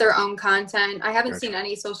sticking with their own content. I haven't Gotcha. seen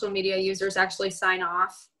any social media users actually sign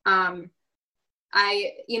off. Some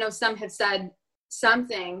have said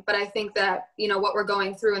something, but I think that, what we're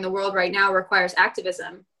going through in the world right now requires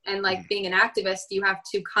activism. And like being an activist, you have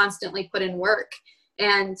to constantly put in work.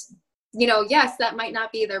 And, yes, that might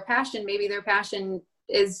not be their passion. Maybe their passion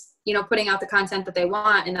is, putting out the content that they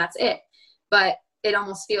want, and that's it. But it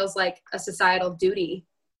almost feels like a societal duty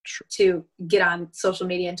to get on social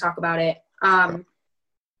media and talk about it.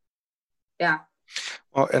 Yeah.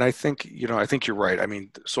 Well, and I think you're right. I mean,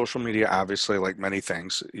 social media, obviously, like many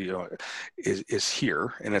things, is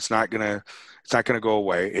here, and it's not gonna go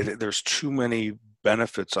away. There's too many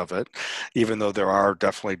benefits of it, even though there are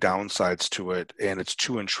definitely downsides to it, and it's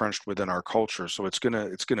too entrenched within our culture. So it's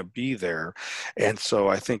gonna be there. And so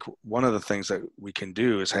I think one of the things that we can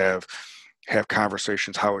do is have have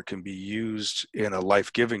conversations how it can be used in a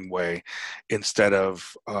life-giving way instead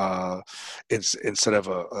of instead of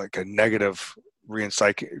like a negative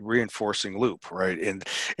reinforcing loop, right? And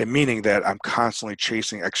meaning that I'm constantly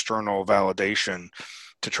chasing external validation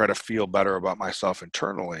to try to feel better about myself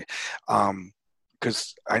internally.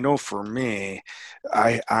 Because I know for me,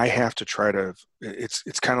 I have to try to.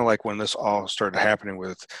 It's kind of like when this all started happening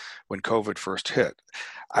with when COVID first hit.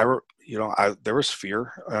 There was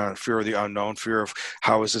fear of the unknown, fear of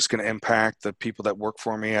how is this going to impact the people that work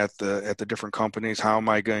for me at the different companies.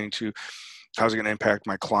 How's it going to impact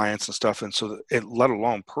my clients and stuff? And so, let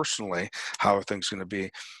alone personally, how are things going to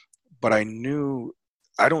be? But I knew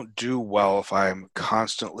I don't do well if I'm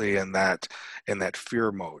constantly in that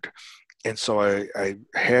fear mode. And so I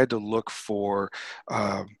had to look for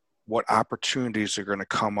what opportunities are going to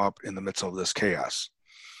come up in the midst of this chaos.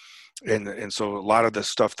 And so a lot of the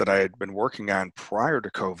stuff that I had been working on prior to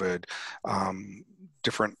COVID,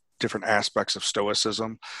 different aspects of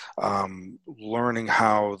stoicism, learning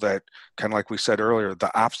how that, kind of like we said earlier,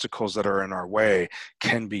 the obstacles that are in our way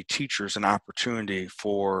can be teachers and opportunity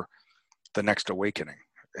for the next awakening.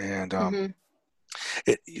 And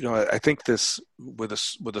I think this with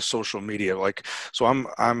the social media, like, so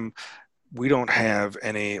we don't have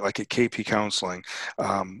any, like at KP Counseling,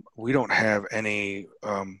 we don't have any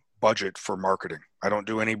budget for marketing. I don't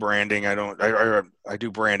do any branding. I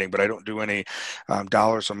do branding, but I don't do any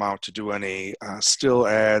dollars amount to do any still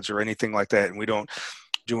ads or anything like that. And we don't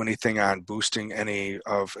do anything on boosting any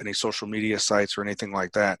social media sites or anything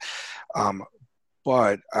like that.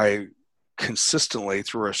 But I consistently,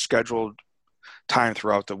 through a scheduled time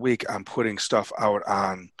throughout the week, I'm putting stuff out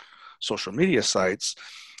on social media sites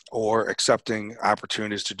or accepting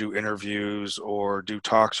opportunities to do interviews or do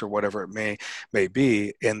talks or whatever it may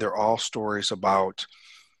be. And they're all stories about,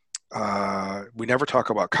 we never talk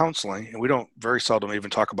about counseling, and we don't very seldom even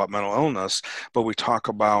talk about mental illness, but we talk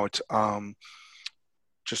about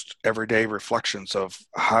just everyday reflections of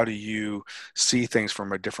how do you see things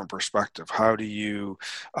from a different perspective? How do you,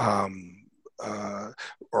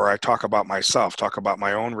 or I talk about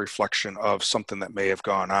my own reflection of something that may have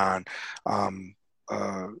gone on.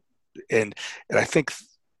 And I think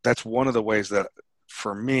that's one of the ways that,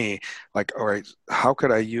 for me, like, all right, how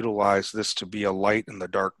could I utilize this to be a light in the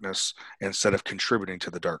darkness instead of contributing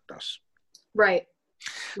to the darkness? Right.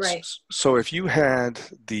 So if you had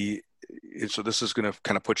so this is going to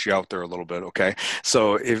kind of put you out there a little bit. Okay.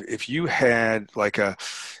 So if you had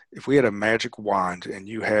if we had a magic wand and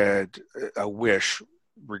you had a wish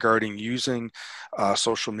regarding using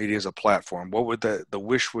social media as a platform, what would the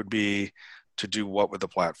wish would be to do what with the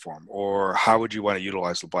platform, or how would you want to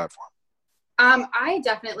utilize the platform? I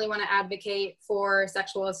definitely want to advocate for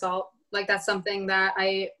sexual assault. Like, that's something that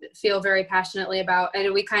I feel very passionately about.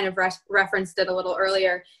 And we kind of referenced it a little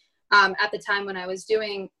earlier. At the time when I was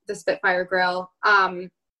doing the Spitfire Grill, I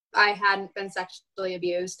hadn't been sexually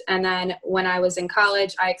abused. And then when I was in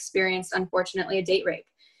college, I experienced, unfortunately, a date rape.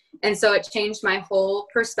 And so it changed my whole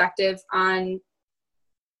perspective on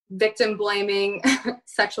victim blaming,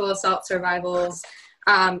 sexual assault survival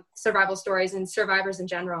stories, and survivors in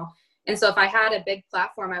general. And so if I had a big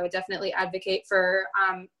platform, I would definitely advocate for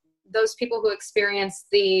those people who experience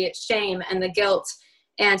the shame and the guilt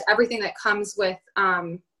and everything that comes with,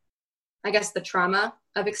 I guess, the trauma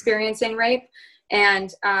of experiencing rape,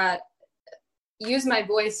 and use my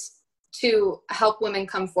voice to help women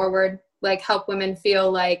come forward, like help women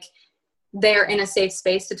feel like they're in a safe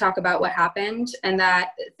space to talk about what happened and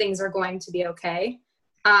that things are going to be okay.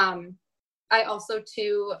 I also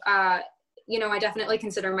too, I definitely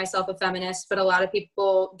consider myself a feminist, but a lot of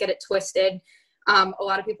people get it twisted. A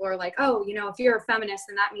lot of people are like, oh, if you're a feminist,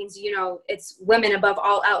 then that means, it's women above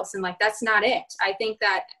all else. And like, that's not it. I think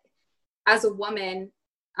that as a woman,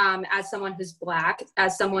 as someone who's Black,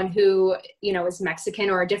 as someone who, is Mexican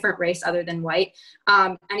or a different race other than white,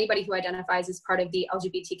 anybody who identifies as part of the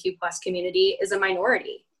LGBTQ plus community is a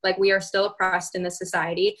minority. Like, we are still oppressed in this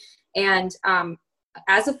society. And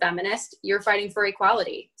as a feminist, you're fighting for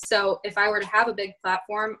equality. So if I were to have a big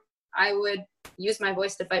platform, I would use my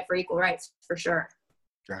voice to fight for equal rights, for sure.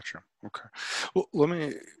 Gotcha. Okay.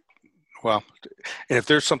 Well, and if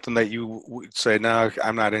there's something that you would say, no,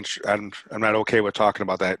 I'm not okay with talking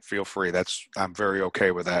about that, feel free. I'm very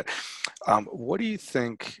okay with that. What do you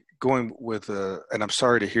think going with, and I'm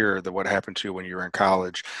sorry to hear that what happened to you when you were in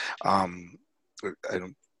college. I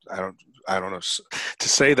don't know. To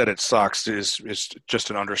say that it sucks is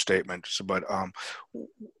just an understatement. So, but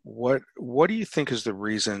what do you think is the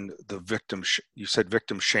reason the victim? You said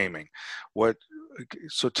victim shaming.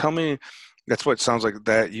 So tell me That's what it sounds like,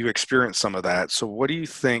 that you experienced some of that. So what do you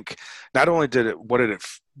think, not only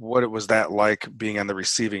what it was that like being on the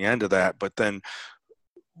receiving end of that, but then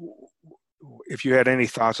if you had any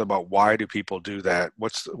thoughts about why do people do that?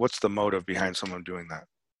 What's the motive behind someone doing that?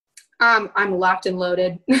 I'm locked and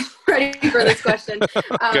loaded, ready for this question.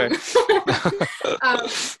 Okay. Um,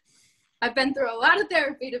 I've been through a lot of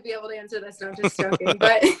therapy to be able to answer this. No, I'm just joking,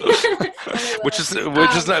 but which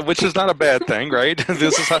is not a bad thing, right? No,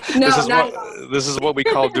 not at all. This is what we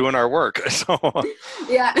call doing our work. So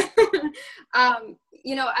Yeah.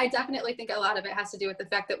 I definitely think a lot of it has to do with the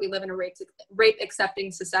fact that we live in a rape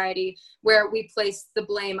accepting society where we place the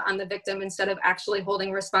blame on the victim instead of actually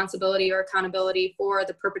holding responsibility or accountability for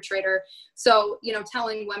the perpetrator. So,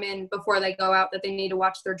 telling women before they go out that they need to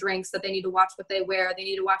watch their drinks, that they need to watch what they wear, they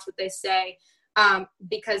need to watch what they say,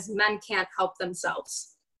 because men can't help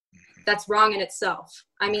themselves. That's wrong in itself.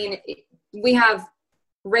 I mean, we have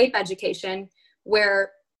rape education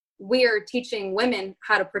where we are teaching women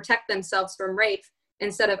how to protect themselves from rape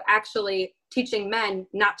instead of actually teaching men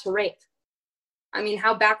not to rape. I mean,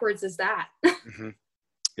 how backwards is that? Mm-hmm.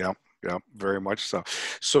 Yeah, very much so.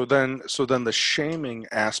 So then the shaming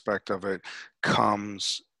aspect of it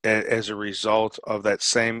comes as a result of that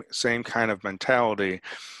same kind of mentality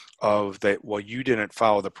of that, well, you didn't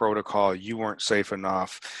follow the protocol, you weren't safe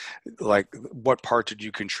enough. Like, what part did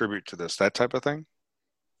you contribute to this? That type of thing?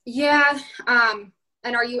 Yeah.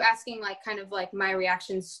 And are you asking like kind of like my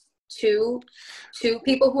reactions to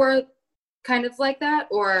people who are kind of like that,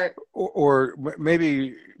 or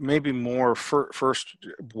maybe more first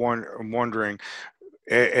one, I'm wondering,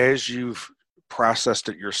 as you've processed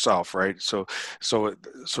it yourself, right? So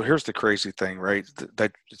here's the crazy thing, right?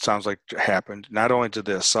 That it sounds like happened. Not only did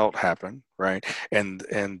the assault happen, right, and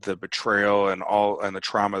the betrayal and the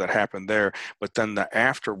trauma that happened there, but then the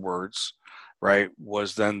afterwards, right,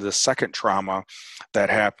 was then the second trauma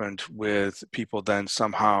that happened with people then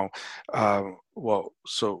somehow,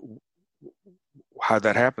 so how'd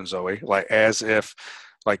that happen, Zoe? Like, as if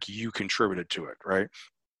like you contributed to it, right?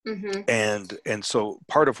 mm-hmm. And so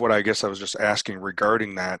part of what I guess I was just asking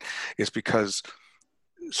regarding that is because,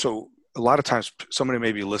 so a lot of times somebody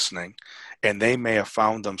may be listening and they may have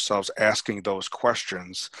found themselves asking those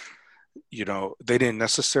questions. They didn't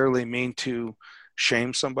necessarily mean to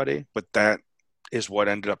shame somebody, but that is what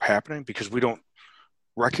ended up happening because we don't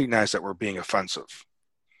recognize that we're being offensive.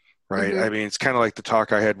 Right. Mm-hmm. I mean, it's kind of like the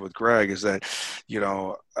talk I had with Greg is that,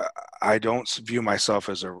 I don't view myself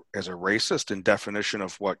as a racist in definition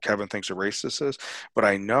of what Kevin thinks a racist is, but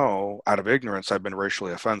I know out of ignorance I've been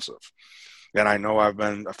racially offensive. And I know I've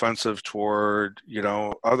been offensive toward,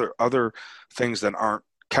 other things that aren't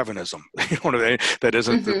Kevinism, what I mean? That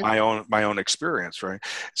isn't Mm-hmm. my own experience, right?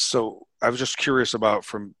 So I was just curious about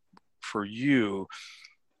for you,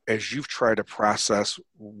 as you've tried to process,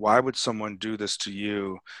 why would someone do this to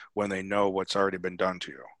you when they know what's already been done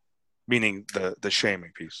to you? Meaning the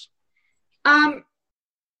shaming piece. um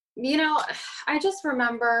I just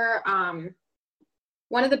remember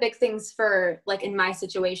one of the big things for like in my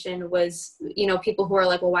situation was people who are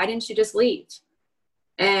like, well, why didn't you just leave?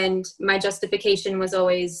 And my justification was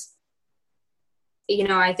always,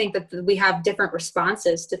 I think that we have different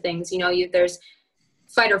responses to things. There's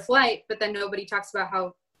fight or flight, but then nobody talks about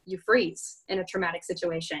how you freeze in a traumatic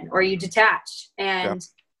situation or you detach. Yeah. And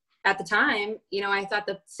at the time, I thought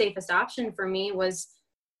the safest option for me was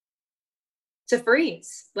to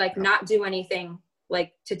freeze, like not do anything,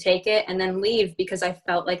 like to take it and then leave, because I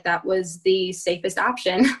felt like that was the safest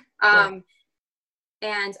option. Right.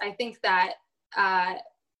 And I think that,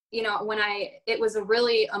 it was a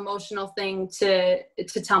really emotional thing to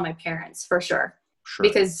tell my parents, for sure. Sure.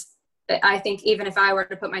 Because I think even if I were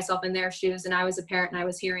to put myself in their shoes and I was a parent and I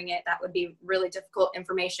was hearing it, that would be really difficult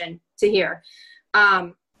information to hear.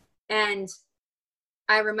 And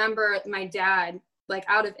I remember my dad, like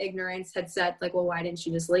out of ignorance, had said like, well, why didn't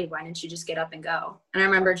you just leave? Why didn't you just get up and go? And I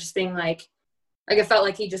remember just being like it felt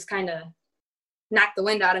like he just kind of knocked the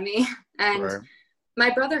wind out of me. And Right. my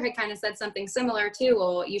brother had kind of said something similar too.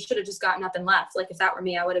 Well, you should have just gotten up and left. Like if that were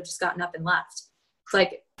me, I would have just gotten up and left. It's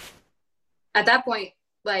like at that point,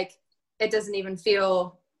 like it doesn't even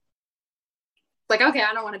feel like, okay,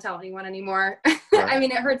 I don't want to tell anyone anymore. Right. I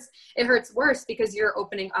mean, it hurts worse because you're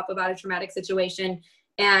opening up about a traumatic situation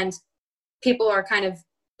and people are kind of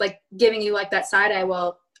like giving you like that side eye.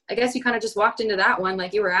 Well, I guess you kind of just walked into that one,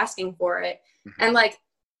 like you were asking for it. Mm-hmm. And like,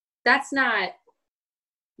 that's not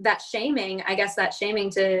that shaming, I guess that shaming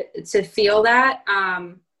to feel that.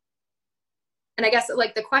 And I guess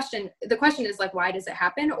like the question is like, why does it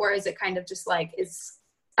happen? Or is it kind of just like,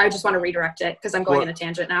 I just want to redirect it because I'm going Well, in a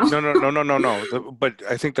tangent now. no. But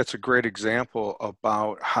I think that's a great example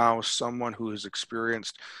about how someone who has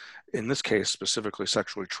experienced, in this case specifically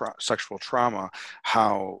sexual trauma,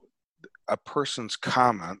 how a person's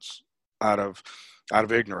comments out of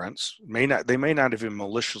ignorance they may not even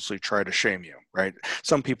maliciously try to shame you, right?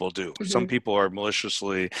 Some people do. Some Mhm. people are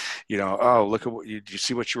maliciously, oh, look at do you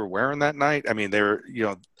see what you were wearing that night? I mean,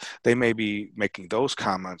 they may be making those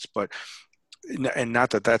comments, but and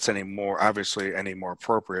not that that's any more obviously any more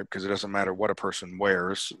appropriate, because it doesn't matter what a person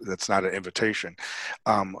wears. That's not an invitation.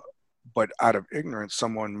 um, but out of ignorance,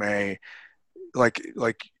 someone may, like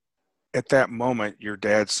at that moment your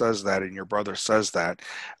dad says that and your brother says that,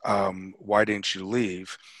 why didn't you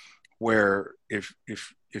leave? Where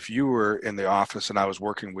if you were in the office and I was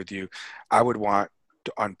working with you, I would want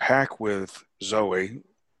to unpack with Zoe,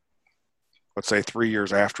 let's say 3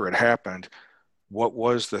 years after it happened, what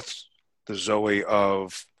was the Zoe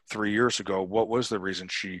of 3 years ago? What was the reason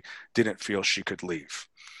she didn't feel she could leave?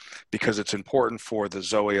 Because it's important for the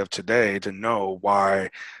Zoe of today to know why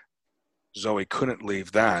Zoe couldn't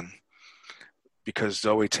leave then, because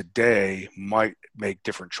Zoe today might make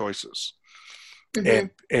different choices.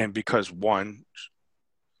 Mhm. And because one,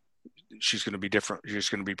 she's going to be different, she's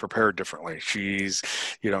going to be prepared differently. She's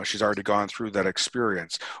already gone through that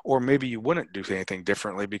experience. Or maybe you wouldn't do anything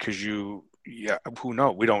differently because yeah, who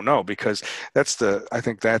knows? We don't know, because I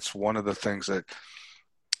think that's one of the things that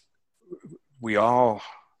we all,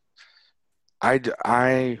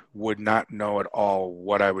 I would not know at all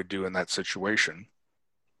what I would do in that situation.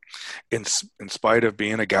 In spite of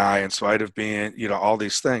being a guy, in spite of being, all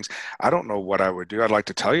these things, I don't know what I would do. I'd like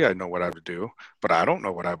to tell you I know what I would do, but I don't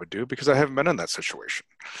know what I would do because I haven't been in that situation.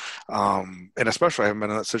 And especially I haven't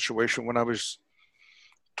been in that situation when I was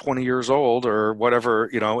 20 years old or whatever,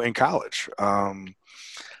 in college.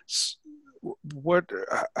 What,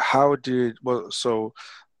 how did, well, so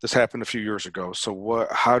this happened a few years ago. So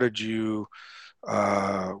how did you,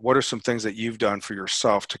 what are some things that you've done for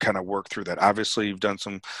yourself to kind of work through that? Obviously, you've done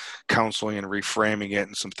some counseling and reframing it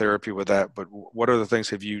and some therapy with that, but what other things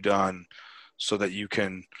have you done so that you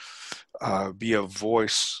can be a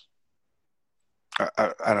voice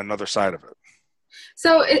on another side of it?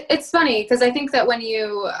 So it's funny because I think that when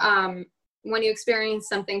you experience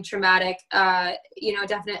something traumatic,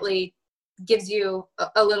 definitely gives you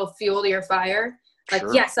a little fuel to your fire. Like,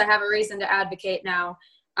 Sure. yes, I have a reason to advocate now.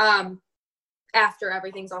 After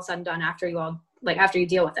everything's all said and done, after you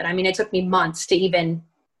deal with it. I mean, it took me months to even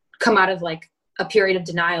come out of like a period of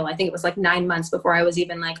denial. I think it was like 9 months before I was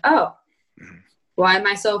even like, oh, why am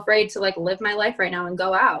I so afraid to like live my life right now and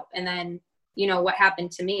go out? And then, what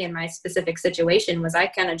happened to me in my specific situation was I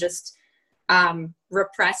kind of just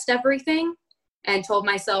repressed everything and told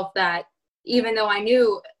myself that even though I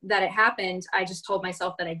knew that it happened, I just told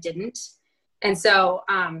myself that I didn't. And so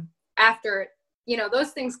after,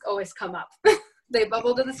 those things always come up. They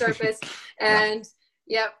bubble to the surface and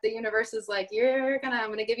yep, the universe is like, I'm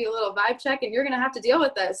going to give you a little vibe check and you're going to have to deal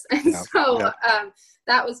with this. And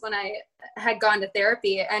that was when I had gone to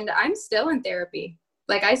therapy, and I'm still in therapy.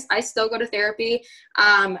 Like I still go to therapy.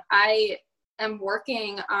 I am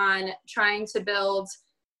working on trying to build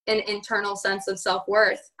an internal sense of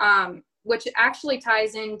self-worth, which actually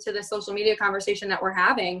ties into the social media conversation that we're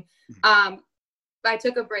having. I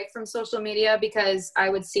took a break from social media because I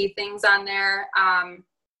would see things on there.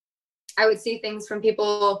 I would see things from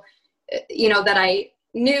people, that I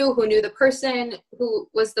knew, who knew the person who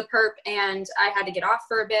was the perp, and I had to get off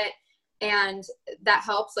for a bit. And that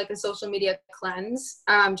helps, like a social media cleanse,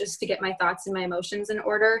 just to get my thoughts and my emotions in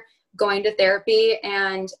order, going to therapy.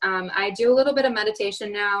 And I do a little bit of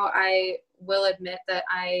meditation now. I will admit that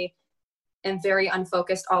I am very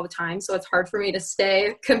unfocused all the time, so it's hard for me to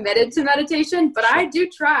stay committed to meditation, but I do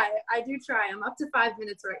try. I'm up to 5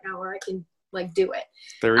 minutes right now where I can like do it.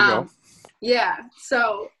 There you go. Yeah.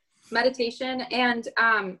 So meditation. And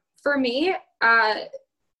for me,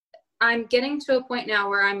 I'm getting to a point now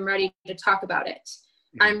where I'm ready to talk about it.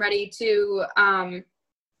 I'm ready to, I'm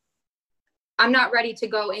not ready to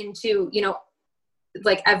go into,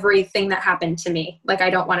 like everything that happened to me. Like, I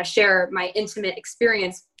don't want to share my intimate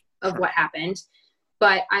experience of what happened,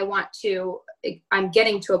 but I'm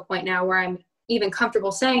getting to a point now where I'm even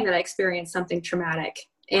comfortable saying that I experienced something traumatic,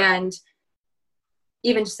 and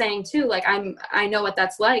even just saying too, like, I know what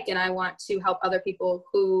that's like, and I want to help other people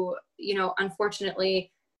who,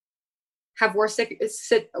 unfortunately have worse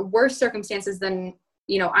circumstances than,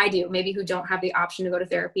 I do, maybe who don't have the option to go to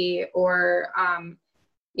therapy, or,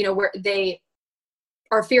 where they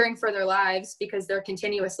are fearing for their lives because they're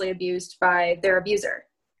continuously abused by their abuser.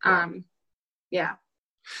 Yeah.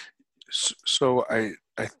 So I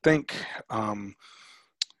think,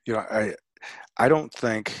 you know, I don't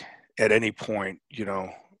think at any point,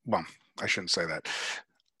 well, I shouldn't say that.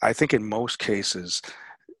 I think in most cases,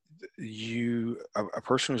 a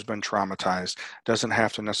person who's been traumatized doesn't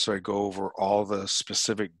have to necessarily go over all the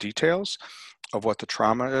specific details of what the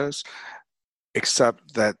trauma is,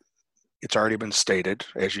 except that it's already been stated,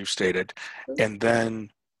 as you've stated, and then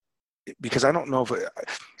because I don't know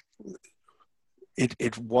if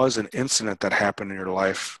it was an incident that happened in your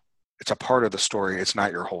life. It's a part of the story. It's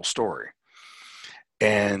not your whole story.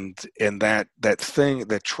 And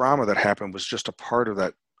that trauma that happened was just a part of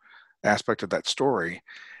that aspect of that story.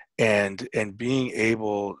 And being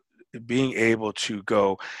able to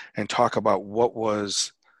go and talk about what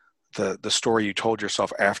was the story you told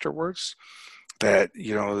yourself afterwards, that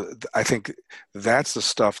I think that's the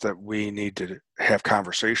stuff that we need to have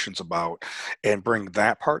conversations about and bring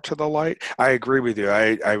that part to the light. I agree with you.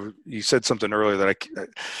 You said something earlier that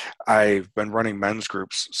I've been running men's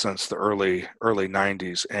groups since the early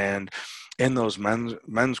 90s, and in those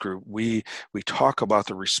men's group, we talk about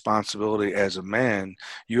the responsibility as a man.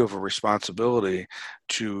 You have a responsibility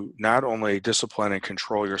to not only discipline and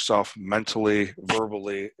control yourself mentally,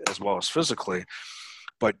 verbally, as well as physically,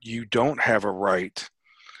 but you don't have a right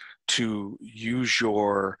to use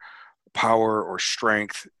your power or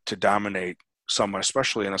strength to dominate someone,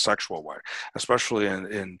 especially in a sexual way, especially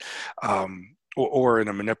or in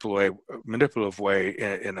a manipulative way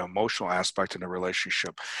in an emotional aspect in a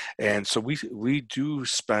relationship. And so we do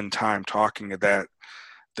spend time talking that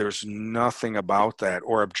there's nothing about that,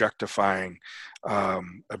 or objectifying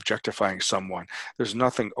someone. There's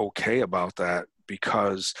nothing okay about that,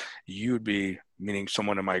 because you'd be, meaning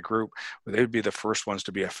someone in my group, they would be the first ones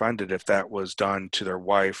to be offended if that was done to their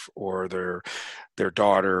wife or their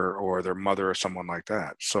daughter or their mother or someone like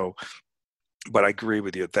that. So, but I agree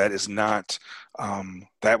with you. That is not,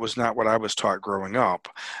 that was not what I was taught growing up.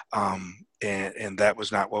 And that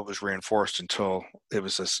was not what was reinforced until it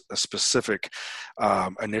was a specific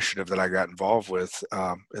initiative that I got involved with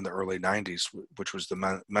in the early 90s, which was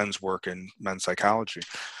the men's work in men's psychology.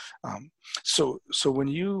 So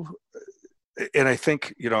when and I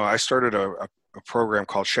think, I started a program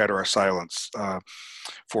called Shatter Our Silence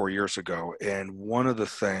 4 years ago. And one of the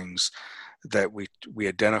things that we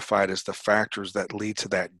identified as the factors that lead to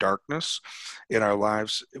that darkness in our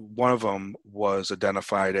lives, one of them was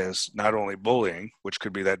identified as not only bullying, which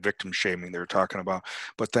could be that victim shaming they were talking about,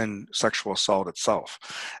 but then sexual assault itself,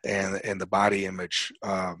 and the body image,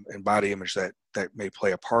 that may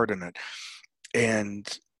play a part in it.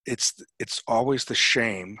 And it's always the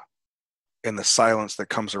shame and the silence that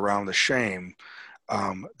comes around the shame,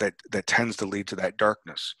 that tends to lead to that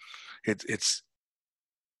darkness. It's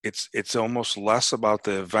almost less about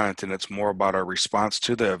the event, and it's more about our response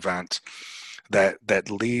to the event that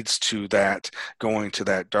leads to that going to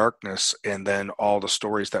that darkness, and then all the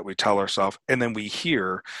stories that we tell ourselves, and then we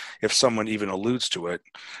hear if someone even alludes to it.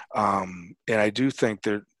 And I do think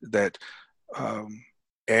that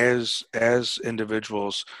as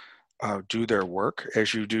individuals do their work,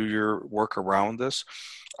 as you do your work around this,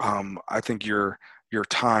 I think your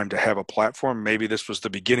time to have a platform, maybe this was the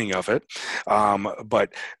beginning of it,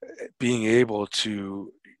 but being able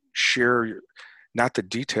to share not the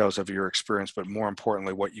details of your experience, but more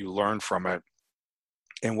importantly, what you learned from it,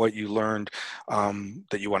 and what you learned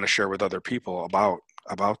that you want to share with other people about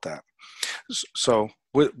that. So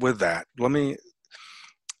with that,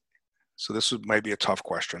 so this might be a tough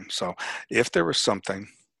question. So if there was something,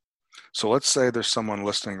 so let's say there's someone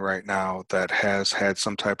listening right now that has had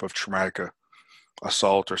some type of traumatic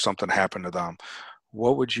assault or something happened to them.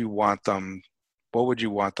 What would you want them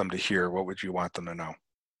to hear? What would you want them to know?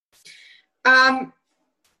 As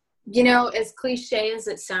cliche as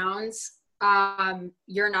it sounds,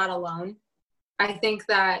 you're not alone. I think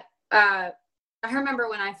that I remember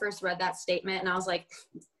when I first read that statement, and I was like,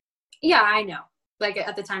 yeah, I know. Like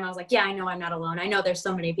at the time I was like, yeah, I know I'm not alone. I know there's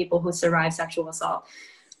so many people who survive sexual assault.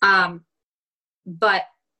 But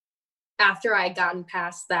after I gotten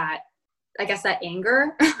past that, I guess that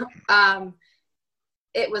anger,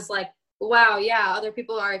 it was like, wow, yeah, other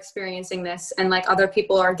people are experiencing this, and like other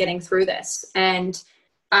people are getting through this. And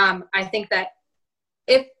I think that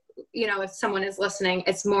if someone is listening,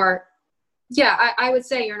 it's more, yeah, I would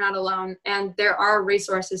say you're not alone, and there are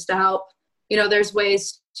resources to help. There's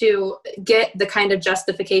ways to get the kind of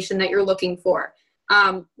justification that you're looking for,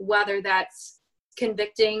 whether that's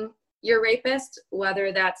convicting your rapist,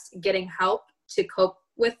 whether that's getting help to cope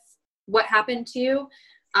with what happened to you,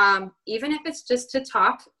 even if it's just to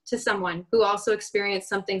talk to someone who also experienced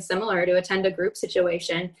something similar, to attend a group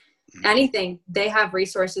situation. anything, they have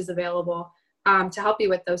resources available to help you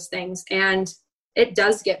with those things. And it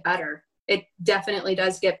does get better. It definitely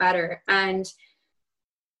does get better. And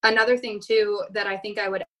another thing too that I think I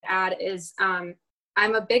would add is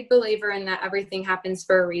I'm a big believer in that everything happens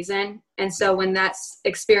for a reason. And so when that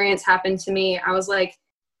experience happened to me, I was like,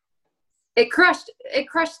 it crushed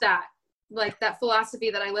that, like that philosophy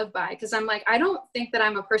that I live by. Cause I'm like, I don't think that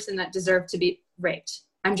I'm a person that deserved to be raped.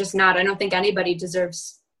 I'm just not. I don't think anybody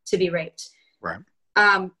deserves to be raped. Right.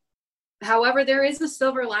 However, there is a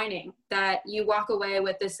silver lining that you walk away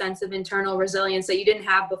with this sense of internal resilience that you didn't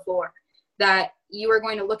have before, that you are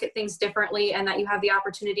going to look at things differently, and that you have the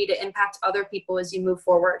opportunity to impact other people as you move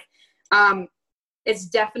forward. It's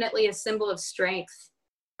definitely a symbol of strength.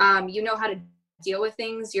 You know how to deal with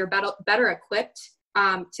things. You're better equipped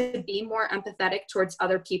to be more empathetic towards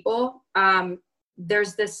other people.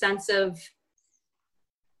 There's this sense of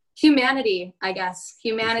humanity, I guess,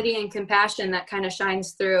 humanity and compassion that kind of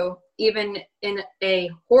shines through, even in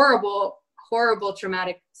a horrible, horrible,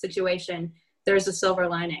 traumatic situation. There's a silver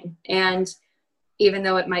lining. And even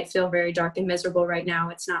though it might feel very dark and miserable right now,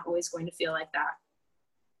 it's not always going to feel like that.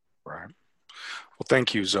 Right. Well,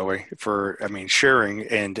 thank you, Zoe, for, sharing.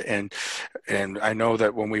 And I know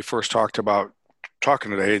that when we first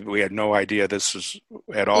talking today, we had no idea this was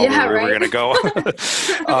at all where we were going to go.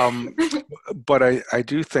 But I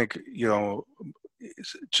do think,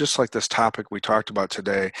 just like this topic we talked about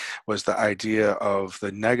today was the idea of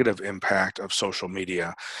the negative impact of social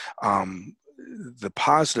media. The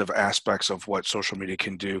positive aspects of what social media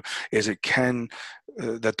can do is it can,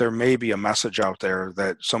 that there may be a message out there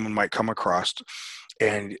that someone might come across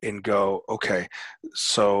and go, okay,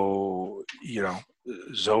 so,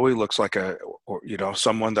 Zoe looks like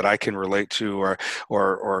someone that I can relate to,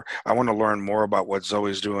 or I want to learn more about what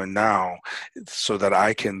Zoe's doing now so that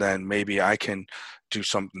I can do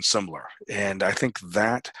something similar. And I think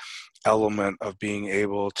that element of being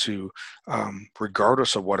able to,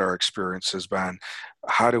 regardless of what our experience has been,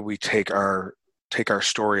 how do we take our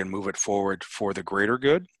story and move it forward for the greater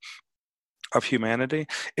good of humanity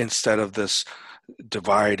instead of this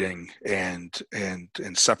dividing and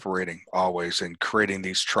separating always and creating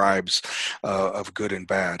these tribes of good and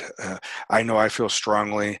bad. I know I feel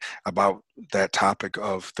strongly about that topic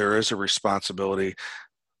of there is a responsibility.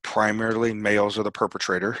 Primarily males are the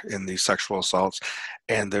perpetrator in these sexual assaults,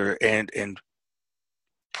 and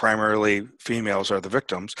primarily females are the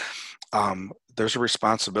victims. There's a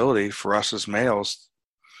responsibility for us as males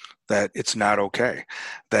that it's not okay,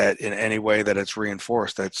 that in any way that it's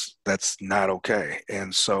reinforced, that's not okay.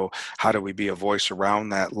 And so how do we be a voice around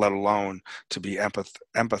that, let alone to be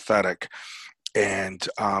empathetic and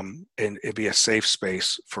it be a safe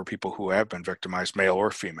space for people who have been victimized, male or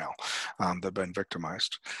female, that have been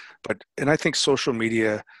victimized. And I think social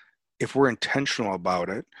media, if we're intentional about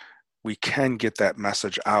it, we can get that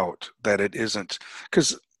message out that it isn't,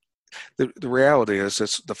 because the reality is,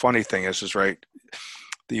 the funny thing is right,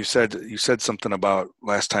 you said something about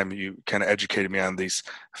last time you kind of educated me on these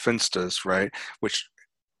finstas, right, which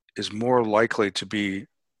is more likely to be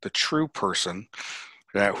the true person,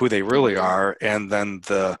 who they really are, and then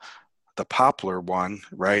the popular one,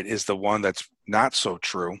 right, is the one that's not so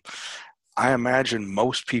true. I imagine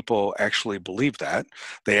most people actually believe that.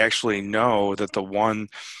 They actually know that the one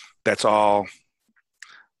that's all,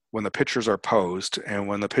 when the pictures are posed and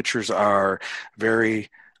when the pictures are very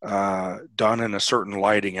done in a certain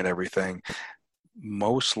lighting and everything,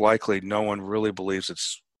 most likely no one really believes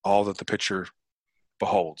it's all that the picture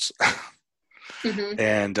beholds.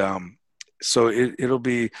 And so it'll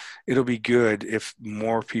be good if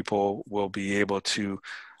more people will be able to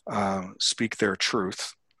speak their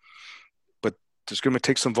truth, but there's going to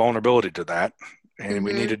take some vulnerability to that, and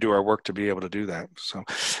we need to do our work to be able to do that. So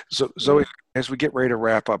Zoe, as we get ready to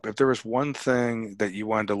wrap up, if there was one thing that you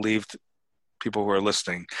wanted to leave people who are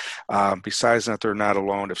listening, besides that they're not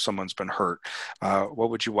alone if someone's been hurt, what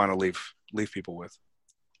would you want to leave people with?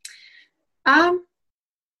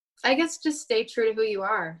 I guess just stay true to who you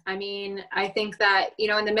are. I mean, I think that,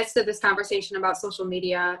 in the midst of this conversation about social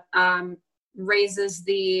media, raises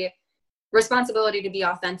the responsibility to be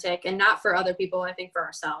authentic, and not for other people, I think for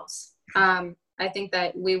ourselves. I think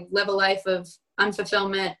that we live a life of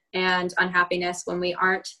unfulfillment and unhappiness when we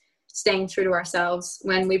aren't staying true to ourselves,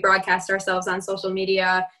 when we broadcast ourselves on social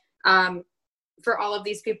media. For all of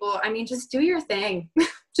these people, I mean, just do your thing.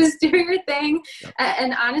 Just do your thing. Yep.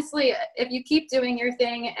 And honestly, if you keep doing your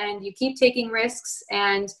thing and you keep taking risks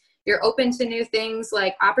and you're open to new things,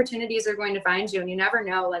 like, opportunities are going to find you, and you never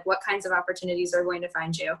know like what kinds of opportunities are going to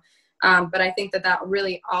find you. But I think that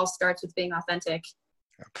really all starts with being authentic.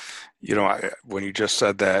 You know, when you just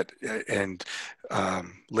said that, and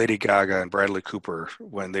Lady Gaga and Bradley Cooper,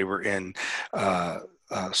 when they were in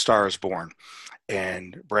Star is Born,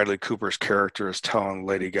 and Bradley Cooper's character is telling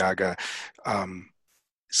Lady Gaga um,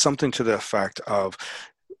 something to the effect of,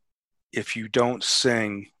 if you don't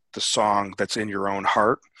sing the song that's in your own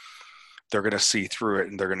heart, they're going to see through it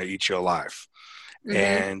and they're going to eat you alive.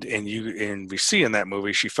 Mm-hmm. And we see in that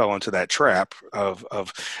movie she fell into that trap of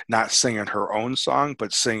not singing her own song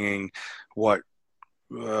but singing what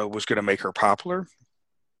was going to make her popular.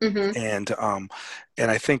 Mm-hmm.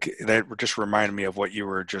 And I think that just reminded me of what you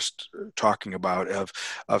were just talking about,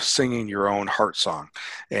 of singing your own heart song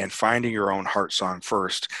and finding your own heart song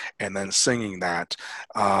first and then singing that,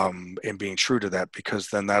 and being true to that, because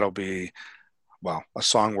then that'll be, well, a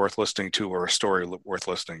song worth listening to or a story worth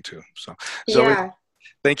listening to. So Zoe, Yeah.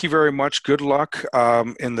 thank you very much. Good luck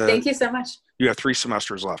in the. Thank you so much. You have 3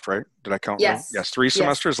 semesters left, right? Did I count right? Yes. Yes, three Yes.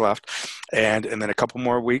 semesters left, and then a couple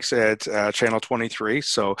more weeks at Channel 23.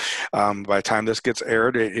 So by the time this gets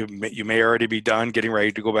aired, you may already be done getting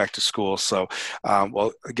ready to go back to school. So,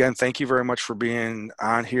 well, again, thank you very much for being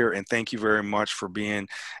on here, and thank you very much for being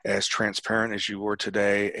as transparent as you were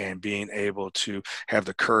today, and being able to have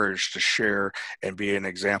the courage to share and be an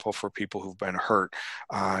example for people who've been hurt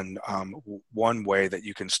on one way that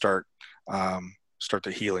you can start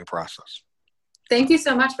the healing process. Thank you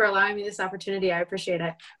so much for allowing me this opportunity. I appreciate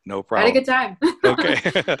it. No I had a problem. good time.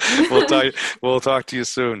 Okay. We'll talk to you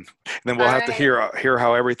soon. And then we'll All have to right. hear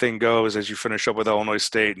how everything goes as you finish up with Illinois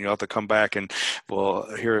State, and you'll have to come back and we'll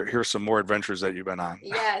hear some more adventures that you've been on.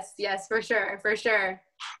 Yes. Yes, for sure. For sure.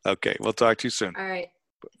 Okay. We'll talk to you soon. All right.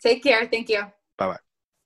 Take care. Thank you. Bye bye.